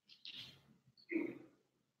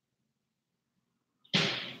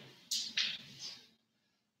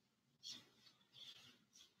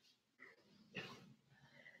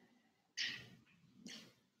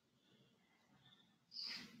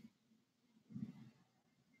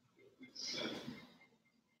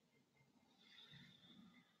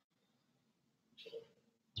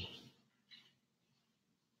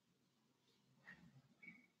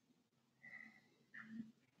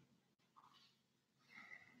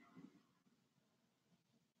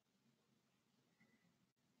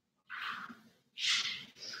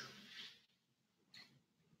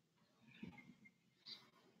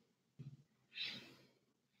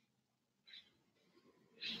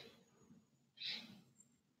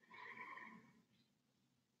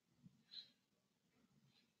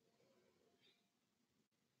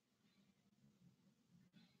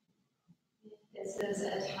 This is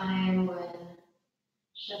a time when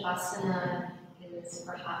Shavasana is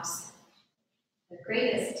perhaps the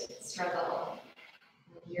greatest struggle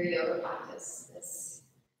in your yoga practice, this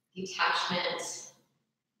detachment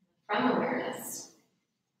from awareness,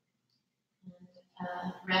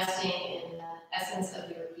 and resting in the essence of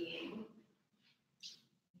your being.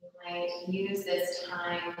 You might use this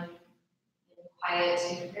time in quiet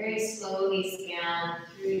to very slowly scan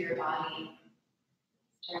through your body,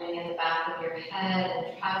 starting at the back of your head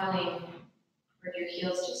and traveling toward your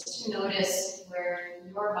heels, just to notice where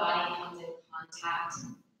your body comes in contact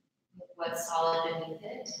with what's solid beneath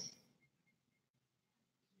it.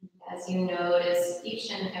 As you notice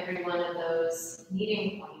each and every one of those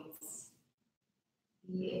meeting points,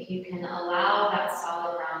 if you can allow that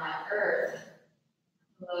solid ground, that earth,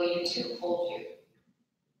 below you to hold you.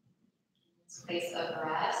 This place of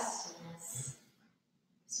rest, and this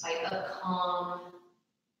site of calm,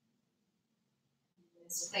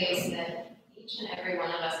 this place that each and every one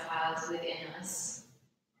of us has within us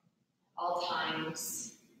at all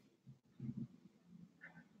times.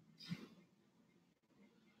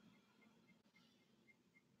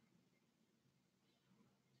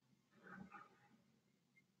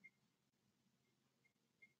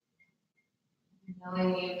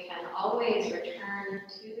 Knowing you can always return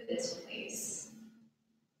to this place.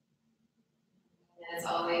 And it's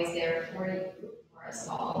always there for you, for us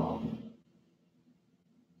all.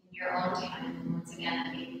 In your own time, once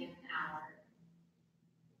again, maybe in an hour.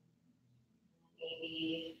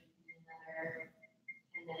 Maybe another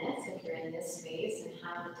 10 minutes if you're in this space and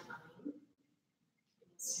have the time. And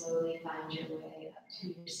slowly find your way up to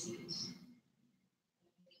your seat.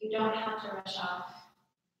 You don't have to rush off.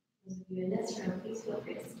 Those of you in this room, please feel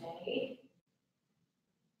free to stay.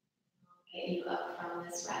 I'll get you up from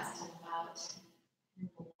this rest in about 10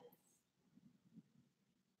 minutes.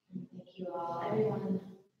 And thank you all, everyone,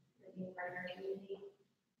 for being part of our community.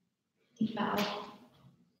 Bow.